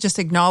 but just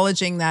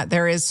acknowledging that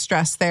there is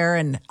stress there.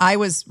 And I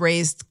was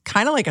raised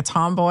kind of like a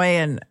tomboy,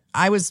 and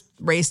I was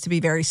raised to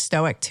be very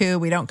stoic too.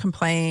 We don't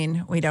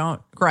complain. We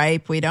don't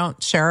gripe. We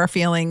don't share our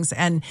feelings.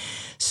 And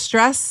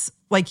stress,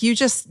 you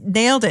just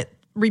nailed it.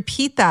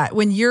 Repeat that.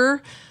 When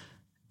you're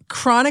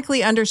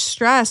chronically under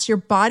stress, your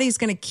body's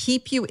going to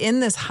keep you in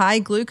this high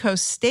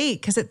glucose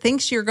state because it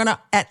thinks you're going to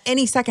at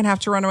any second have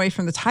to run away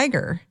from the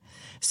tiger.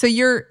 So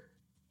you're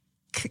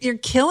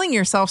killing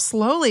yourself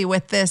slowly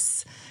with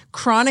this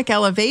chronic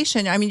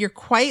elevation. I mean, you're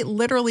quite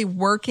literally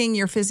working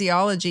your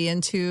physiology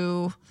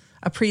into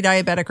a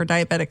pre-diabetic or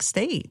diabetic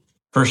state.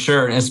 For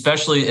sure. And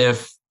especially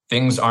if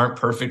things aren't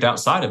perfect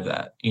outside of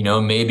that.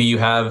 Maybe you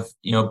have,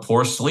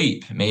 poor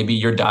sleep. Maybe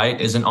your diet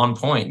isn't on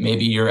point.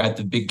 Maybe you're at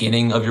the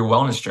beginning of your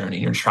wellness journey.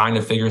 You're trying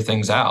to figure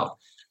things out.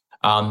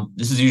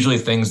 This is usually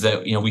things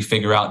that, we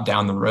figure out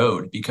down the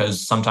road,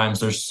 because sometimes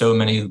there's so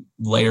many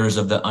layers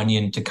of the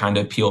onion to kind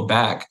of peel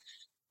back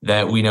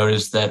that we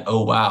notice that,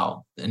 oh,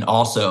 wow. And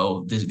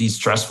also these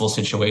stressful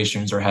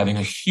situations are having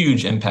a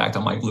huge impact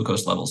on my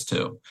glucose levels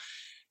too.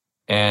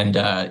 And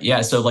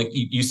so like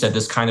you said,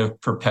 this kind of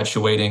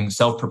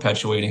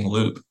self-perpetuating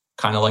loop,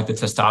 kind of like the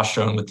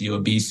testosterone with the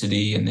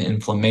obesity and the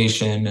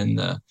inflammation and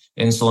the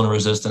insulin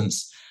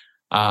resistance.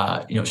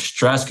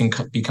 Stress can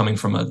be coming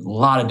from a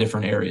lot of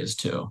different areas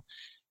too.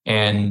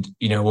 And,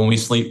 when we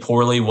sleep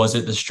poorly, was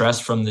it the stress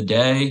from the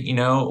day,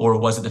 or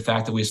was it the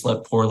fact that we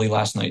slept poorly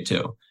last night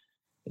too?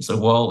 So,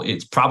 well,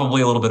 it's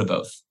probably a little bit of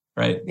both,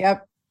 right?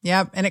 Yep.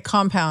 And it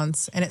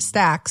compounds and it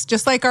stacks,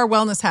 just like our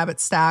wellness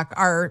habits stack,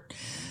 our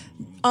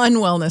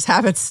unwellness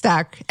habits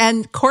stack.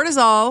 And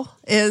cortisol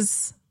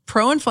is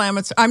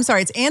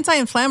it's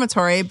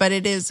anti-inflammatory, but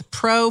it is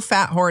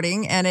pro-fat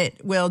hoarding, and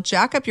it will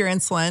jack up your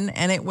insulin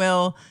and it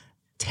will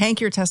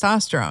tank your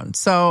testosterone.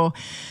 So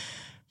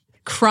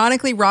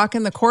chronically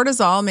rocking the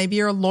cortisol, maybe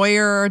you're a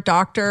lawyer or a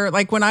doctor.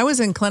 Like when I was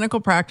in clinical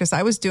practice,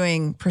 I was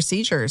doing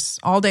procedures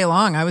all day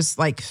long. I was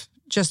like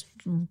just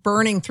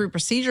burning through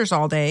procedures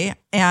all day.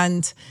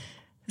 And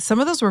some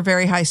of those were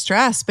very high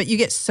stress, but you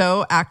get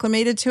so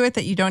acclimated to it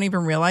that you don't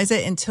even realize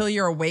it until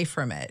you're away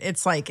from it.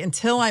 It's like,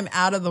 until I'm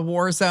out of the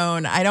war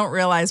zone, I don't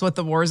realize what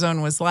the war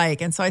zone was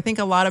like. And so I think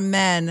a lot of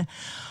men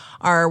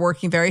are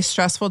working very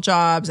stressful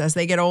jobs as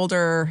they get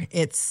older.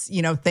 It's,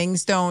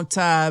 things don't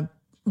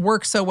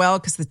work so well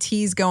because the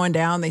T's going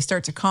down. They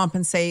start to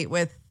compensate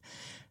with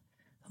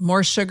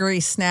more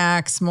sugary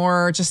snacks,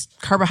 more just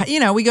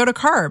carbohydrate. We go to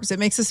carbs. It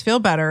makes us feel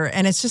better.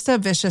 And it's just a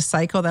vicious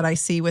cycle that I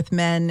see with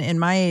men in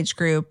my age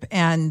group.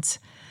 And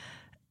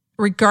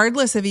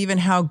regardless of even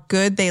how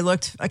good they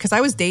looked, because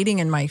I was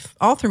dating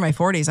all through my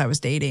 40s, I was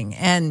dating.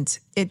 And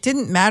it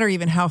didn't matter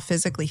even how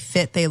physically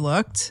fit they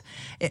looked.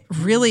 It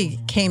really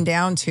came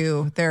down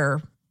to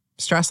their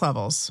stress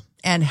levels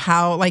and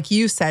how, like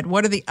you said,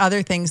 what are the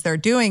other things they're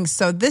doing?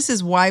 So this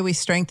is why we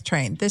strength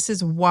train. This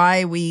is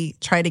why we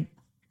try to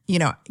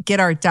get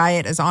our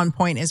diet as on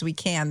point as we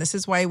can. This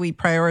is why we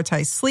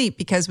prioritize sleep,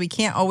 because we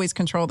can't always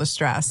control the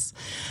stress.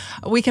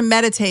 We can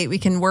meditate, we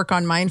can work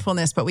on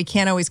mindfulness, but we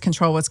can't always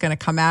control what's going to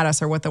come at us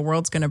or what the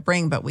world's going to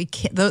bring. But we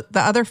can, the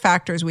other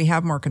factors we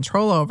have more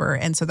control over.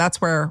 And so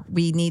that's where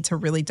we need to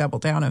really double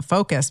down and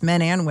focus,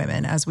 men and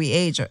women, as we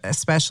age,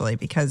 especially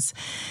because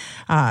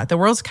the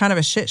world's kind of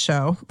a shit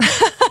show.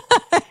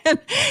 And,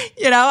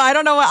 I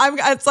don't know.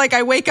 It's like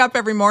I wake up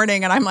every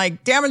morning and I'm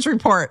like, damage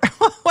report.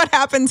 What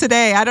happened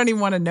today? I don't even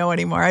want to know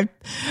anymore.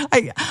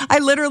 I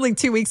literally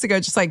 2 weeks ago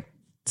just like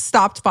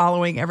stopped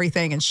following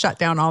everything and shut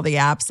down all the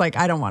apps. Like,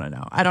 I don't want to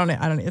know. I don't.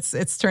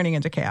 It's turning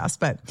into chaos.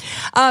 But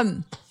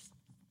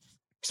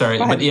sorry,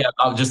 but yeah,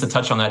 just to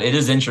touch on that, it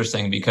is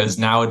interesting because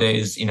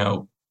nowadays,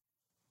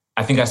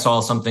 I think I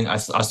saw something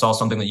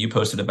that you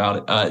posted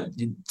about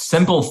it.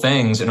 Simple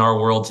things in our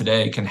world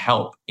today can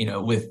help,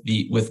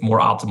 with more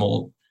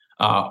optimal,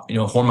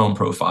 hormone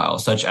profile,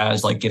 such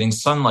as like getting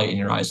sunlight in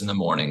your eyes in the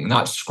morning,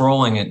 not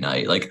scrolling at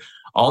night, like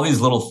all these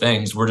little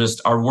things.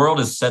 Our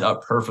world is set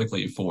up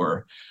perfectly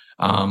for,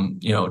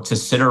 to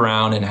sit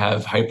around and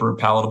have hyper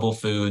palatable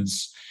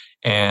foods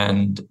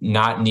and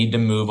not need to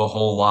move a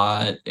whole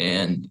lot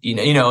and,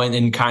 and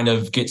then kind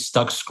of get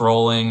stuck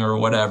scrolling or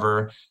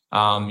whatever.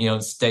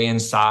 Stay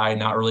inside,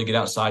 not really get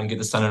outside and get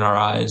the sun in our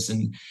eyes.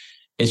 And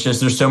it's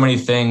just, there's so many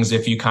things.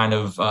 If you kind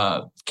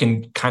of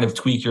can kind of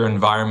tweak your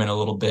environment a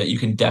little bit, you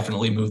can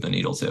definitely move the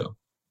needle too.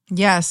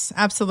 Yes,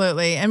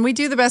 absolutely. And we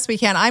do the best we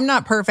can. I'm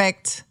not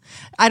perfect.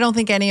 I don't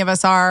think any of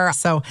us are.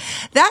 So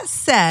that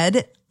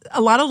said, a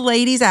lot of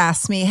ladies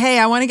ask me, hey,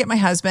 I want to get my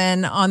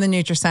husband on the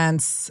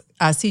NutriSense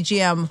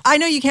CGM. I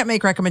know you can't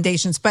make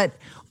recommendations, but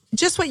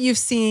just what you've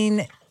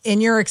seen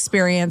in your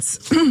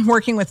experience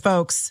working with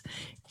folks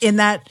in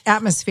that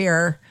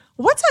atmosphere,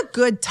 what's a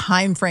good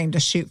time frame to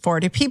shoot for?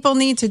 Do people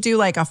need to do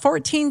like a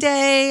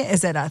 14-day?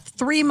 Is it a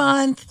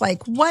 3-month?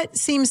 Like what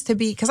seems to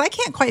be, because I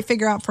can't quite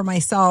figure out for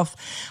myself.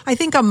 I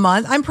think a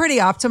month, I'm pretty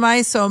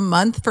optimized. So a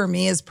month for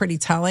me is pretty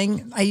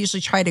telling. I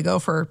usually try to go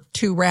for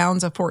 2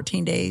 rounds of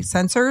 14-day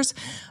sensors.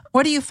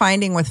 What are you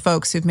finding with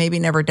folks who've maybe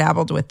never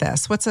dabbled with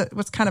this? What's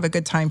kind of a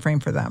good time frame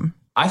for them?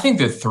 I think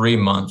the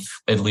 3-month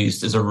at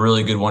least is a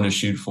really good one to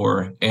shoot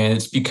for. And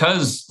it's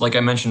because, like I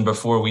mentioned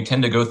before, we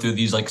tend to go through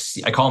these,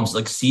 I call them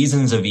like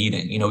seasons of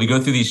eating. We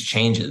go through these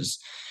changes.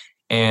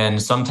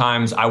 And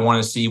sometimes I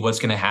want to see what's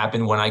going to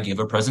happen when I give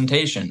a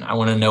presentation. I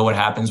want to know what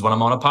happens when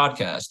I'm on a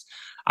podcast.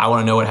 I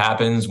want to know what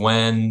happens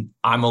when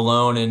I'm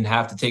alone and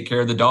have to take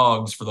care of the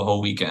dogs for the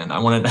whole weekend. I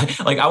want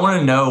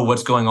to know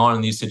what's going on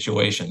in these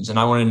situations. And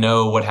I want to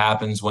know what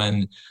happens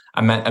when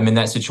I'm in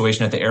that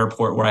situation at the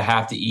airport where I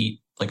have to eat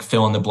like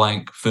fill in the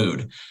blank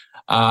food.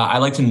 I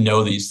like to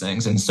know these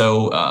things. And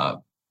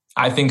so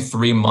I think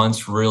 3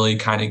 months really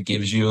kind of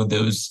gives you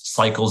those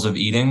cycles of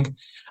eating.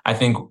 I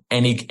think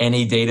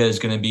any data is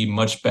going to be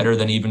much better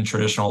than even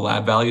traditional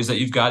lab values that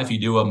you've got. If you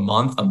do a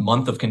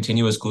month of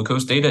continuous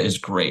glucose data is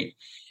great.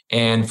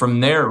 And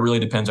from there, it really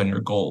depends on your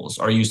goals.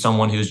 Are you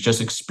someone who's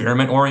just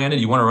experiment oriented?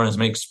 You want to run as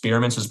many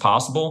experiments as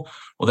possible?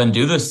 Well, then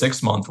do the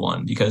 6-month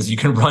one because you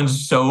can run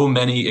so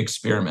many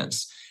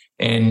experiments.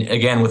 And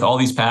again, with all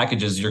these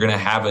packages, you're going to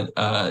have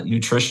a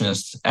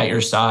nutritionist at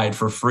your side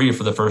for free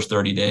for the first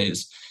 30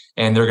 days.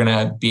 And they're going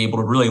to be able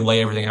to really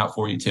lay everything out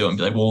for you too and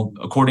be like, well,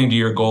 according to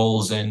your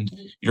goals and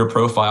your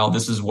profile,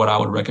 this is what I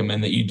would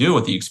recommend that you do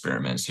with the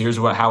experiments. Here's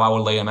how I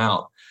would lay them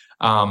out.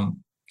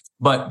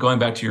 But going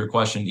back to your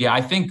question, yeah,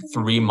 I think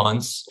 3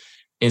 months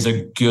is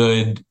a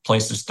good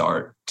place to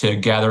start to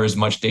gather as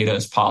much data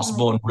as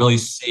possible and really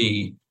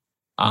see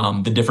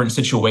the different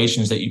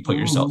situations that you put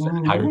yourself in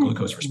and how your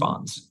glucose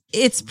responds.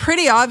 It's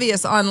pretty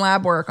obvious on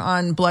lab work,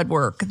 on blood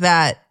work,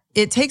 that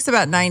it takes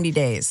about 90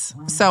 days.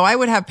 So I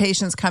would have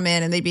patients come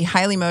in and they'd be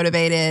highly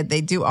motivated. They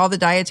do all the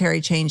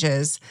dietary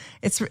changes.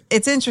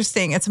 It's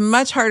interesting. It's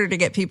much harder to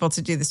get people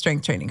to do the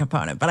strength training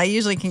component, but I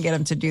usually can get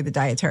them to do the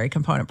dietary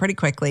component pretty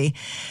quickly.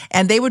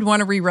 And they would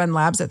want to rerun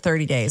labs at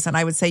 30 days. And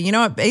I would say, you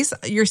know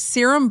what, your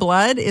serum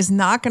blood is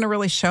not going to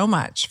really show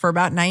much for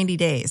about 90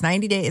 days.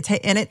 90 days.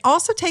 And it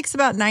also takes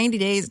about 90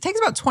 days. It takes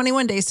about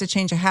 21 days to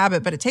change a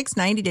habit, but it takes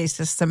 90 days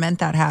to cement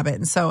that habit.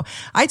 And so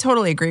I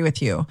totally agree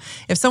with you.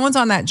 If someone's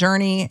on that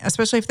journey,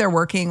 especially if they're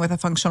working with a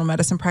functional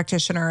medicine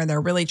practitioner and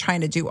they're really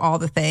trying to do all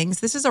the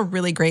things, this is a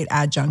really great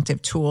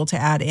adjunctive tool to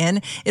add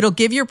in. It'll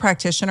give your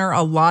practitioner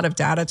a lot of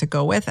data to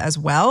go with as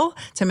well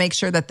to make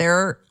sure that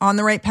they're on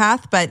the right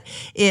path. But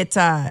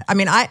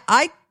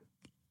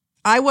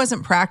I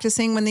wasn't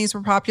practicing when these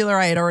were popular.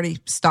 I had already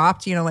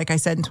stopped, like I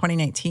said, in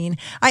 2019.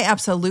 I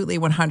absolutely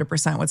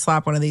 100% would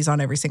slap one of these on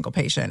every single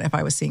patient if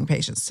I was seeing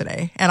patients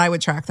today. And I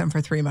would track them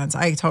for 3 months.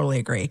 I totally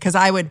agree. Because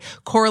I would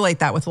correlate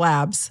that with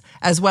labs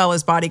as well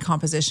as body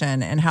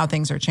composition and how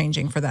things are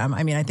changing for them.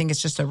 I mean, I think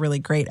it's just a really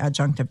great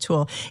adjunctive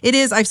tool. It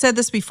is, I've said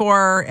this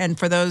before, and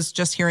for those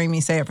just hearing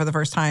me say it for the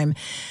first time,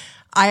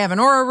 I have an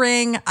Oura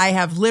ring. I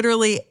have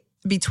literally,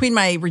 between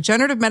my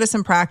regenerative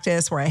medicine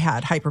practice where I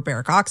had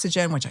hyperbaric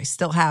oxygen, which I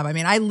still have, I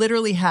mean, I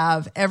literally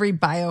have every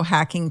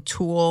biohacking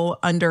tool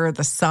under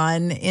the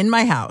sun in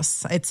my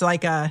house. It's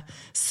like a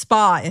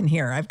spa in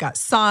here. I've got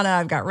sauna,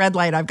 I've got red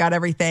light, I've got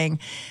everything.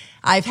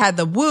 I've had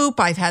the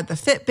Whoop, I've had the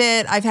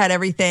Fitbit, I've had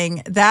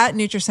everything. That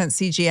NutriSense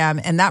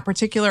CGM and that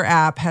particular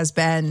app has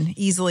been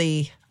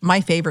easily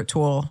my favorite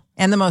tool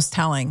and the most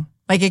telling.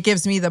 Like, it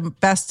gives me the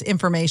best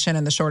information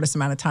in the shortest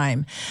amount of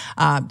time.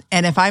 And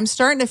if I'm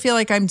starting to feel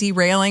like I'm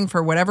derailing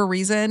for whatever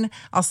reason,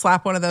 I'll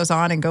slap one of those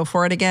on and go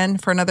for it again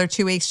for another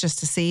 2 weeks just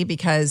to see,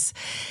 because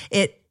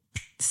it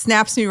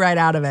snaps me right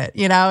out of it.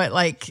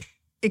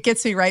 It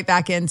gets me right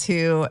back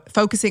into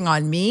focusing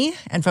on me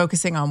and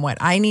focusing on what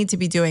I need to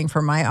be doing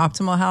for my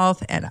optimal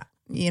health. And,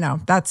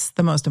 that's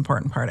the most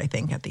important part, I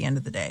think, at the end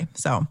of the day.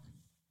 So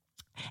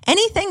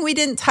anything we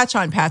didn't touch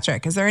on,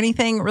 Patrick? Is there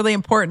anything really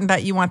important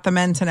that you want the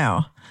men to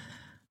know?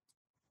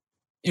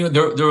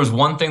 There was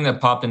one thing that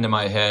popped into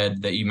my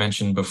head that you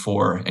mentioned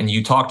before, and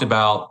you talked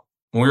about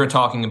when we were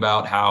talking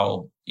about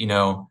how,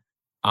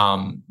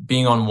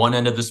 being on one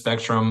end of the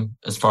spectrum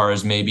as far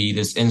as maybe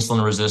this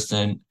insulin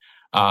resistant,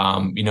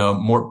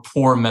 more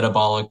poor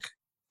metabolic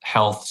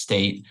health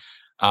state,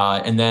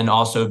 and then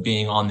also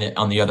being on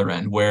the other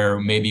end where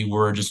maybe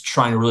we're just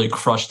trying to really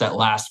crush that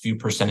last few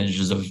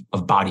percentages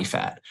of body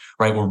fat,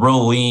 right? We're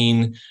real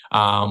lean.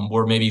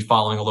 We're maybe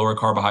following a lower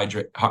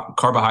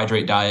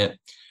carbohydrate diet.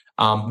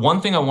 One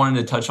thing I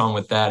wanted to touch on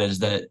with that is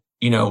that,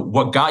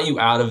 what got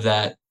you out of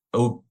that,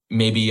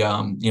 maybe,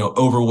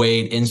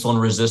 overweight, insulin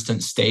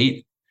resistant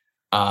state,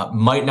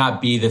 might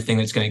not be the thing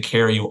that's going to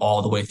carry you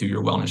all the way through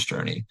your wellness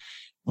journey.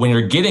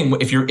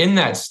 If you're in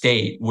that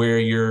state where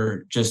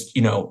you're just,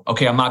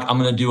 okay, I'm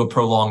going to do a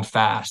prolonged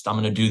fast. I'm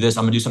going to do this.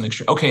 I'm going to do something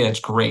extreme. Okay, that's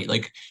great.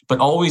 But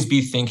always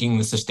be thinking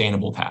the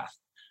sustainable path.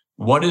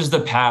 What is the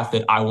path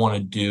that I want to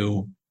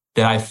do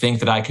that I think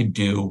that I could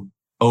do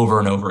over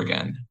and over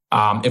again?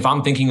 If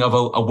I'm thinking of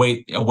a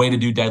way to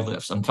do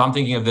deadlifts, if I'm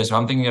thinking of this, if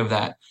I'm thinking of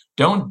that,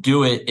 don't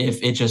do it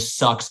if it just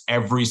sucks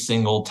every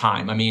single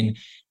time. I mean,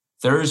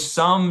 there's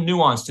some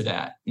nuance to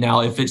that.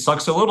 Now, if it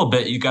sucks a little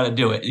bit, you got to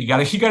do it. You got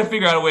to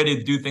figure out a way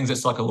to do things that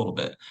suck a little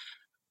bit.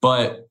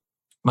 But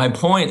my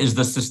point is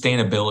the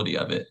sustainability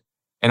of it.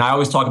 And I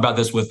always talk about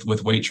this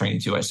with weight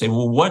training too. I say,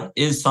 well, what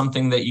is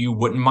something that you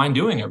wouldn't mind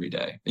doing every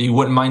day? That you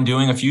wouldn't mind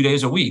doing a few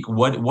days a week?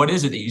 What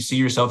is it that you see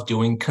yourself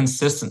doing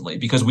consistently?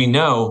 Because we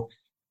know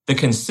the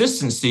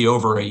consistency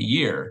over a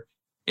year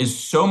is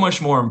so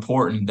much more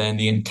important than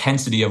the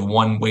intensity of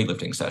one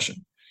weightlifting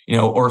session,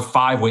 or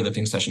 5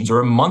 weightlifting sessions or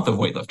a month of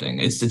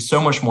weightlifting. It's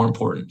so much more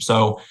important.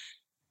 So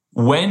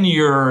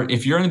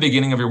if you're in the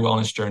beginning of your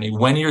wellness journey,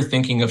 when you're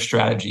thinking of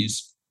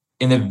strategies,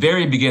 in the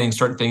very beginning,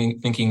 start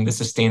thinking the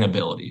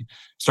sustainability.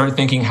 Start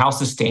thinking, how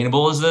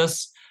sustainable is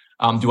this?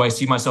 Do I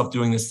see myself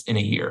doing this in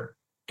a year?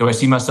 Do I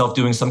see myself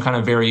doing some kind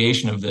of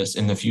variation of this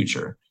in the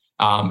future?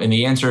 And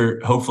the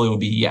answer hopefully will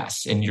be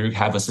yes. And you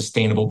have a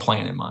sustainable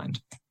plan in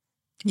mind.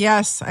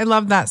 Yes. I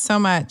love that so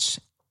much.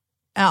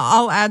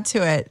 I'll add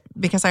to it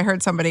because I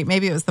heard somebody,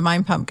 maybe it was the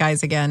Mind Pump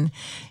guys again.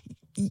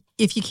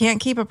 If you can't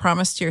keep a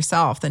promise to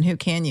yourself, then who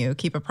can you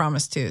keep a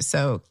promise to?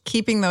 So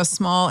keeping those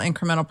small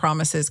incremental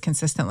promises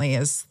consistently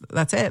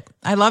that's it.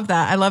 I love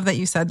that. I love that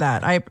you said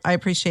that. I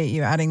appreciate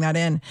you adding that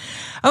in.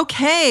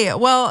 Okay.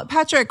 Well,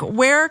 Patrick,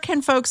 where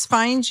can folks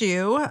find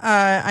you?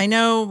 I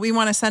know we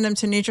want to send them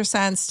to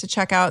NutriSense to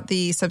check out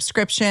the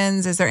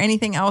subscriptions. Is there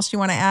anything else you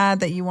want to add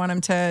that you want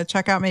them to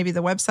check out? Maybe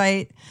the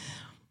website?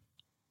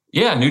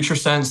 Yeah,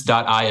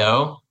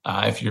 NutriSense.io.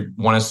 If you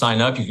want to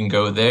sign up, you can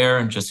go there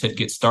and just hit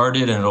get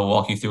started, and it'll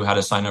walk you through how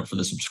to sign up for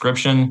the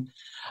subscription.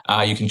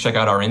 You can check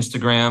out our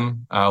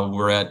Instagram.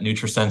 We're at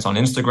NutriSense on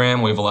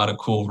Instagram. We have a lot of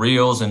cool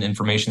reels and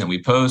information that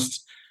we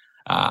post.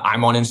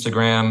 I'm on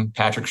Instagram,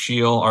 Patrick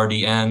Scheel,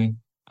 RDN,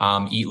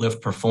 Eat,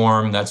 Lift,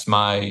 Perform. That's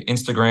my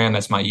Instagram.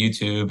 That's my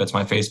YouTube. That's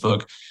my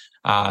Facebook.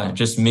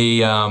 Just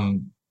me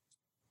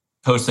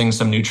posting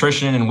some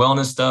nutrition and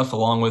wellness stuff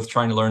along with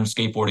trying to learn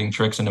skateboarding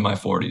tricks into my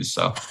 40s.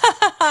 So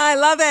I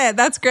love it.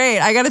 That's great.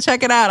 I got to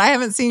check it out. I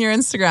haven't seen your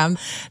Instagram.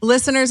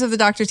 Listeners of the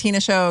Dr.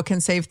 Tina Show can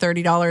save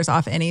 $30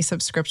 off any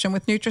subscription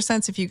with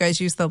NutriSense if you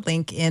guys use the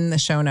link in the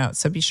show notes.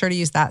 So be sure to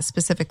use that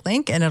specific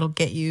link and it'll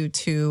get you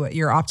to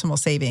your optimal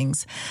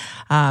savings.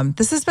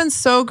 This has been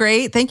so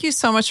great. Thank you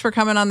so much for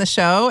coming on the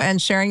show and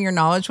sharing your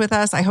knowledge with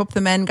us. I hope the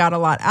men got a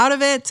lot out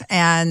of it.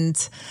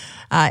 And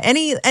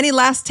any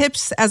last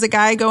tips as a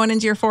guy going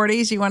into your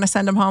 40s you want to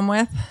send them home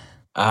with?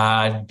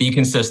 Be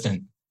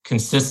consistent.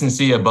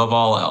 Consistency above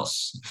all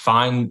else.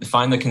 Find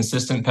the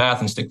consistent path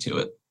and stick to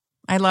it.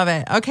 I love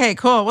it. Okay,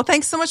 cool. Well,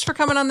 thanks so much for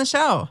coming on the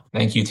show.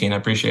 Thank you, Tina. I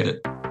appreciate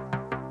it.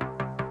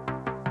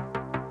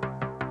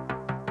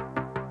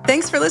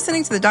 Thanks for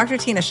listening to the Dr.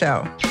 Tina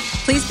Show.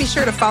 Please be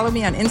sure to follow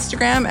me on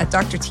Instagram at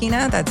Dr.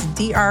 Tina, that's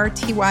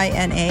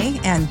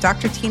DRTYNA, and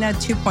Dr. Tina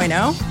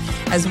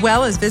 2.0, as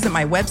well as visit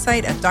my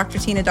website at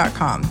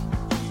drtina.com.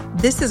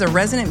 This is a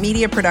Resonant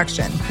Media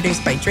production,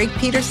 produced by Drake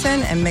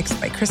Peterson and mixed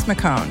by Chris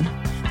McCone.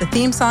 The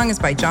theme song is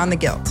by John the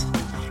Guilt.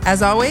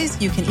 As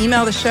always, you can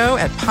email the show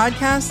at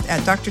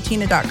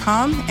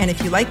podcast@drtina.com. And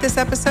if you like this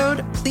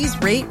episode,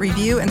 please rate,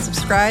 review, and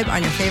subscribe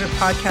on your favorite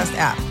podcast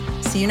app.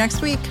 See you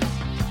next week.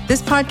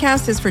 This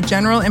podcast is for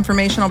general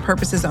informational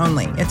purposes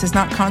only. It does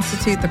not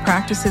constitute the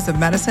practices of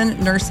medicine,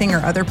 nursing, or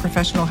other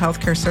professional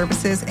healthcare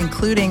services,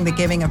 including the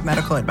giving of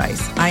medical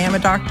advice. I am a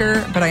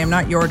doctor, but I am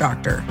not your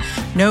doctor.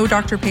 No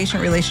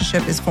doctor-patient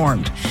relationship is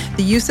formed.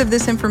 The use of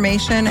this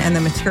information and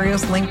the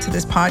materials linked to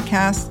this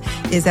podcast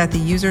is at the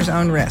user's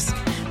own risk.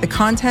 The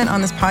content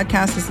on this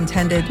podcast is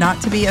intended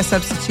not to be a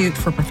substitute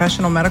for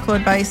professional medical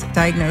advice,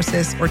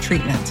 diagnosis, or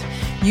treatment.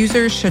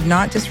 Users should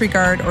not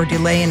disregard or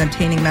delay in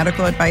obtaining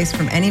medical advice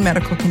from any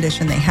medical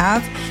condition they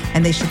have,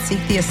 and they should seek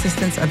the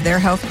assistance of their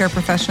healthcare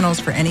professionals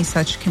for any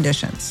such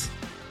conditions.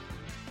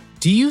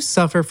 Do you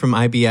suffer from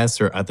IBS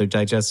or other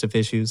digestive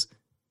issues?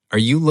 Are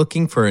you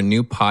looking for a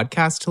new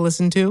podcast to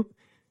listen to?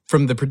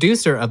 From the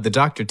producer of The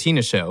Dr.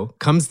 Tina Show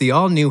comes the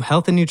all-new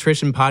health and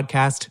nutrition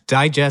podcast,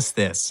 Digest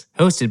This,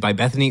 hosted by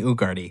Bethany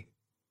Ugarte.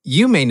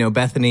 You may know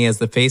Bethany as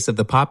the face of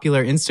the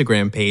popular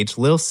Instagram page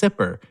Lil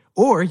Sipper,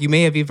 or you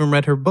may have even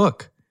read her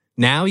book.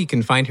 Now you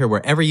can find her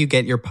wherever you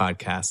get your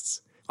podcasts.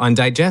 On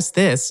Digest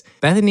This,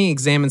 Bethany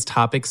examines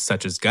topics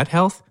such as gut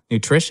health,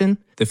 nutrition,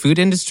 the food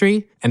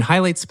industry, and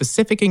highlights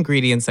specific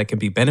ingredients that can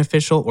be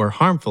beneficial or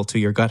harmful to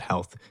your gut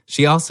health.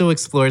 She also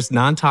explores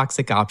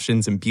non-toxic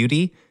options in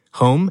beauty,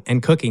 home,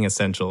 and cooking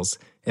essentials.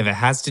 If it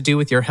has to do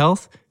with your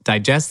health,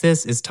 Digest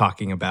This is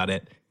talking about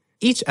it.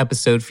 Each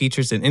episode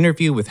features an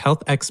interview with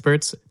health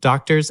experts,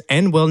 doctors,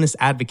 and wellness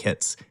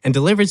advocates, and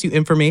delivers you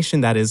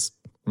information that is,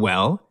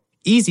 well,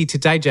 easy to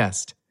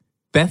digest.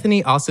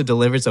 Bethany also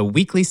delivers a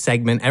weekly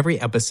segment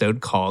every episode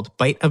called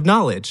Bite of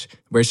Knowledge,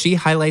 where she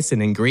highlights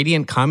an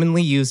ingredient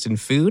commonly used in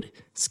food,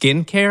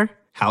 skincare,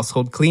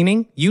 household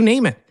cleaning, you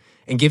name it,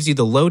 and gives you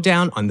the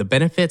lowdown on the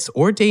benefits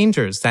or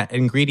dangers that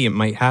ingredient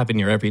might have in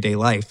your everyday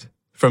life.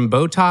 From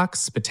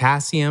Botox,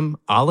 potassium,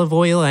 olive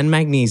oil, and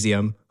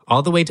magnesium,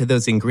 all the way to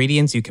those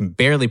ingredients you can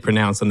barely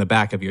pronounce on the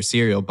back of your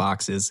cereal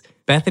boxes,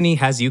 Bethany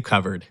has you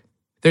covered.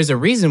 There's a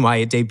reason why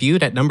it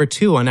debuted at number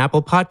 2 on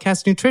Apple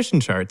Podcast nutrition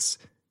charts.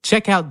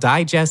 Check out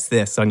Digest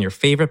This on your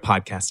favorite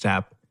podcast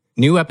app.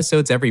 New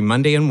episodes every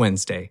Monday and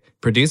Wednesday,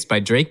 produced by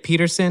Drake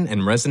Peterson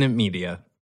and Resonant Media.